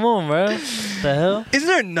 pics. Come on, bro. The hell? Isn't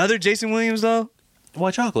there another Jason Williams though?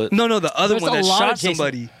 White chocolate No, the other There's one a that lot shot of Jason-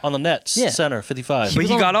 somebody. on the Nets Yeah. center 55. But was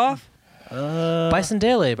he on- got off. Bison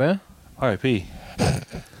Dele, bro. R.I.P.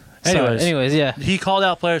 Anyways, Anyways, yeah. he called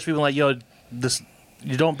out players for being like, "Yo, this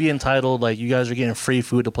you don't be entitled. Like you guys are getting free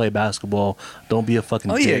food to play basketball. Don't be a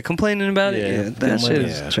fucking Oh yeah, dick. complaining about it. Yeah, Yeah, that shit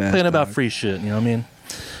is trash. Complaining about dog. free shit. You know what I mean?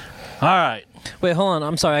 All right. Wait, hold on.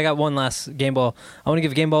 I'm sorry. I got one last game ball. I want to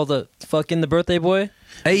give a game ball to fucking the birthday boy.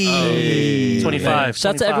 Hey, 25.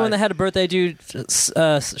 Shout out to everyone that had a birthday, dude.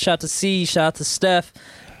 Shout out to C. Shout out to Steph.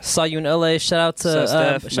 Saw you in LA. Shout out to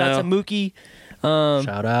Steph, shout out to Mel. Mookie.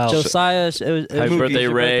 Shout out. Josiah. It was Happy birthday,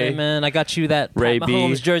 your Ray. man. I got you that Ray Pat B.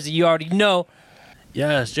 Mahomes jersey. You already know.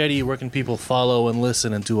 Yes, JD. Where can people follow and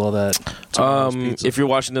listen and do all that? If you're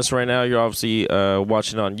watching this right now, you're obviously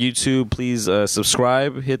watching on YouTube. Please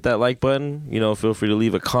subscribe, hit that like button. Feel free to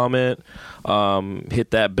leave a comment.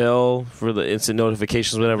 Hit that bell for the instant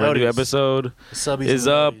notifications whenever a new Notice. episode Subbies is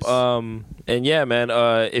and up. loadies. And yeah, man,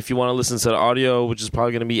 if you want to listen to the audio, which is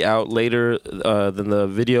probably going to be out later than the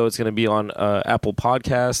video, it's going to be on Apple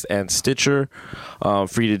Podcast and Stitcher.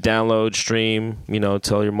 Free to download, stream.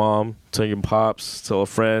 Tell your mom, tell your pops, tell a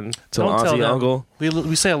friend, tell Don't auntie, them. uncle.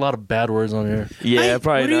 We say a lot of bad words on here. Yeah,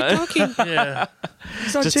 probably not. Yeah.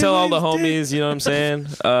 Just tell all the homies, you know what I'm saying?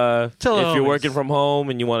 Tell if the you're homies. working from home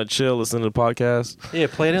and you want to chill, listen to the podcast. Yeah.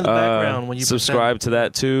 Play it in the background when you subscribe to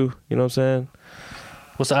that too. You know what I'm saying?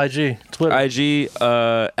 What's the IG? Twitter. IG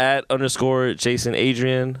 @_ Jason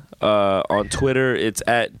Adrian. On Twitter, it's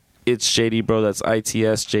JD Bro. That's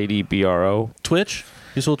ITS JD BRO. Twitch.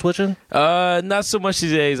 You still twitching? Not so much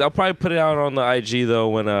these days. I'll probably put it out on the IG though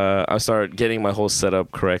when I start getting my whole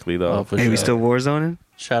setup correctly though. Oh, for Hey, sure. we still Warzoning?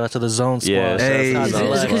 Shout out to the Zone Squad. Yeah, Hey. Shout out Is to it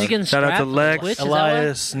Lex. because you can Shout out to strap Lex. Twitch? Is that why?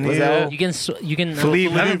 Elias, What's that? Neil. You can.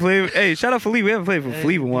 Philippe, haven't played. Hey, shout out Philippe. We haven't played for Philippe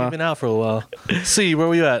in a You've while. been out for a while. See, where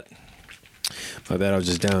we at? My bad, I was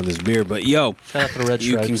just down this beer. But yo, Shout out to the Red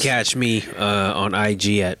you Stripes. can catch me on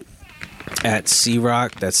IG at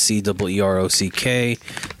CRock. That's CWEROCK.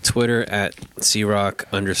 Twitter at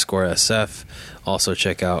CRock_SF. Also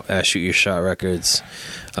check out Shoot Your Shot Records.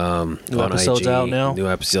 New on episodes IG. out now? New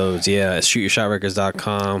episodes, yeah. At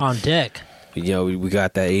ShootYourShotRecords.com. on deck. You know, we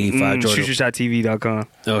got that 85 Jordan. ShootYourShotTV.com.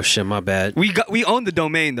 Oh shit, my bad. We own the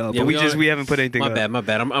domain though, Yeah, but we own it. we haven't put anything My up. bad, my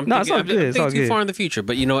bad. I'm No, it's all thinking, good, I'm it's all thinking too good. far in the future,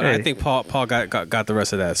 but you know what? I Hey. think Paul got the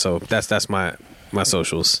rest of that. So that's my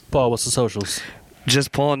socials. Paul, what's the socials?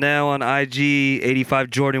 Just Paul now on IG, 85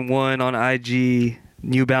 Jordan 1 on IG,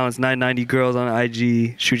 New Balance 990 Girls on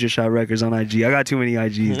IG, Shoot Your Shot Records on IG. I got too many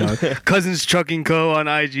IGs, dog. Cousins Trucking Co. on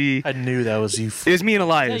IG. I knew that was you. It's me and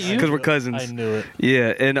Elias Is that you? because we're cousins. I knew it.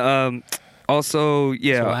 Yeah, and also,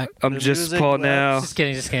 yeah, Swag. I'm New just music, Paul wax. now. Just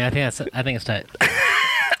kidding. I think it's tight.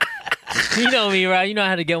 You know me, right? You know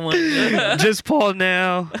how to get one. Just Paul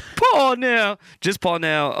now. Just Paul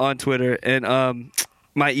now on Twitter, and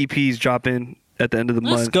my EP's dropping at the end of the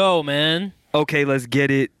Let's month. go, man. Okay, let's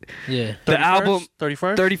get it. Yeah. The album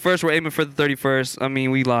 31st? 31st. We're aiming for the 31st. I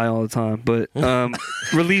mean, we lie all the time, but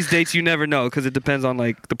release dates you never know because it depends on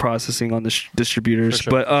like the processing on the distributors. For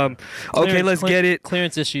sure. But okay, let's get it.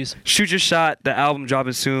 Clearance issues. Shoot Your Shot. The album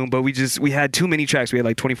dropping soon, but we had too many tracks. We had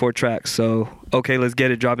like 24 tracks. So okay, let's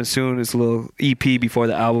get it dropping soon. It's a little EP before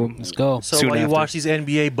the album. Let's go. So soon while you after. watch these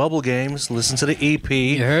NBA bubble games, listen to the EP.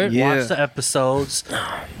 You heard? Yeah. Watch the episodes.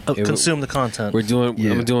 Consume the content. We're doing.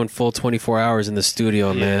 Yeah. I'm doing full 24 hours in the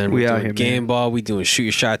studio, man. We We're out doing here, Game man. Ball. We doing Shoot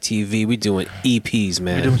Your Shot TV. We doing EPs,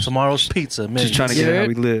 man. We're doing tomorrow's pizza. Man. Just trying to get it how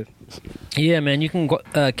we live. Yeah, man. You can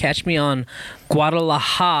catch me on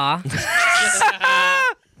Guadalajara.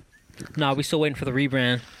 Nah, we still waiting for the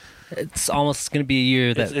rebrand. It's almost gonna be a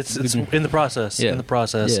year that It's we've been- in the process. Yeah. In the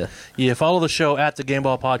process. Yeah. Yeah. Follow the show at the Game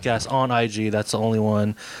Ball Podcast on IG. That's the only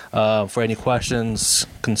one. For any questions,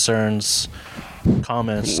 concerns,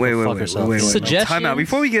 comments, Wait. go fuck yourself. Suggestions? Time out.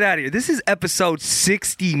 Before we get out of here, this is episode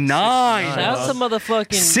 69. Shout out to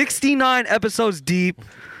motherfucking 69 episodes deep.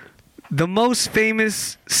 The most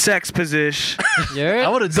famous sex position. You heard? I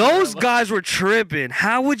would have Those guys were tripping.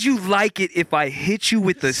 How would you like it if I hit you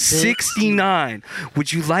with a 69?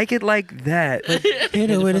 Would you like it like that? Hit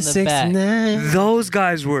it with a 69. Those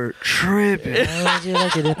guys were tripping. How would you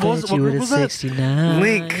like it if I What hit you with a was that? 69?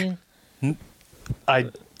 Link.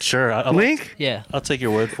 Link? Yeah. I'll take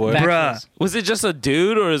your word for it. Back- Bruh. Was it just a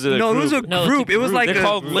dude or is it a No, it group? was a No, it's a group. It was group. like They're a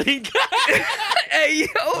called Link. Hey,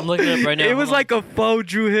 yo. I'm looking it up right now. It was Hold on. like a faux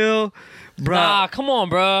Drew Hill. Bruh. Nah, come on,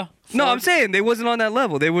 bro. No, I'm saying they wasn't on that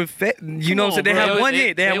level. They were, you know what I'm saying? They on, had bro. one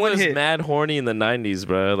hit. They had one It was hit. mad horny in the 90s,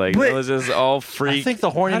 bro. Like, But- it was just all freak. I think the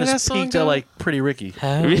How did that horniness song peaked go? at like Pretty Ricky.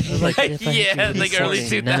 How would you like it if I hit Yeah, you with like a early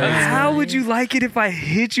 69? 2000s. How would you like it if I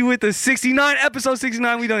hit you with the 69 episode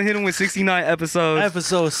 69? We done hit him with 69 episodes.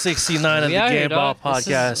 Episode 69 of We the out here, Game Ball dog. This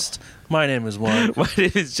is- Podcast. My name is Juan. My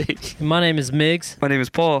name is JT. My name is Miggs. My name is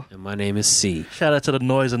Paul. And my name is C. Shout out to the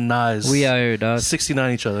Noise and Knives. We out here, dog.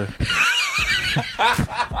 69 each other.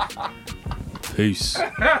 Peace.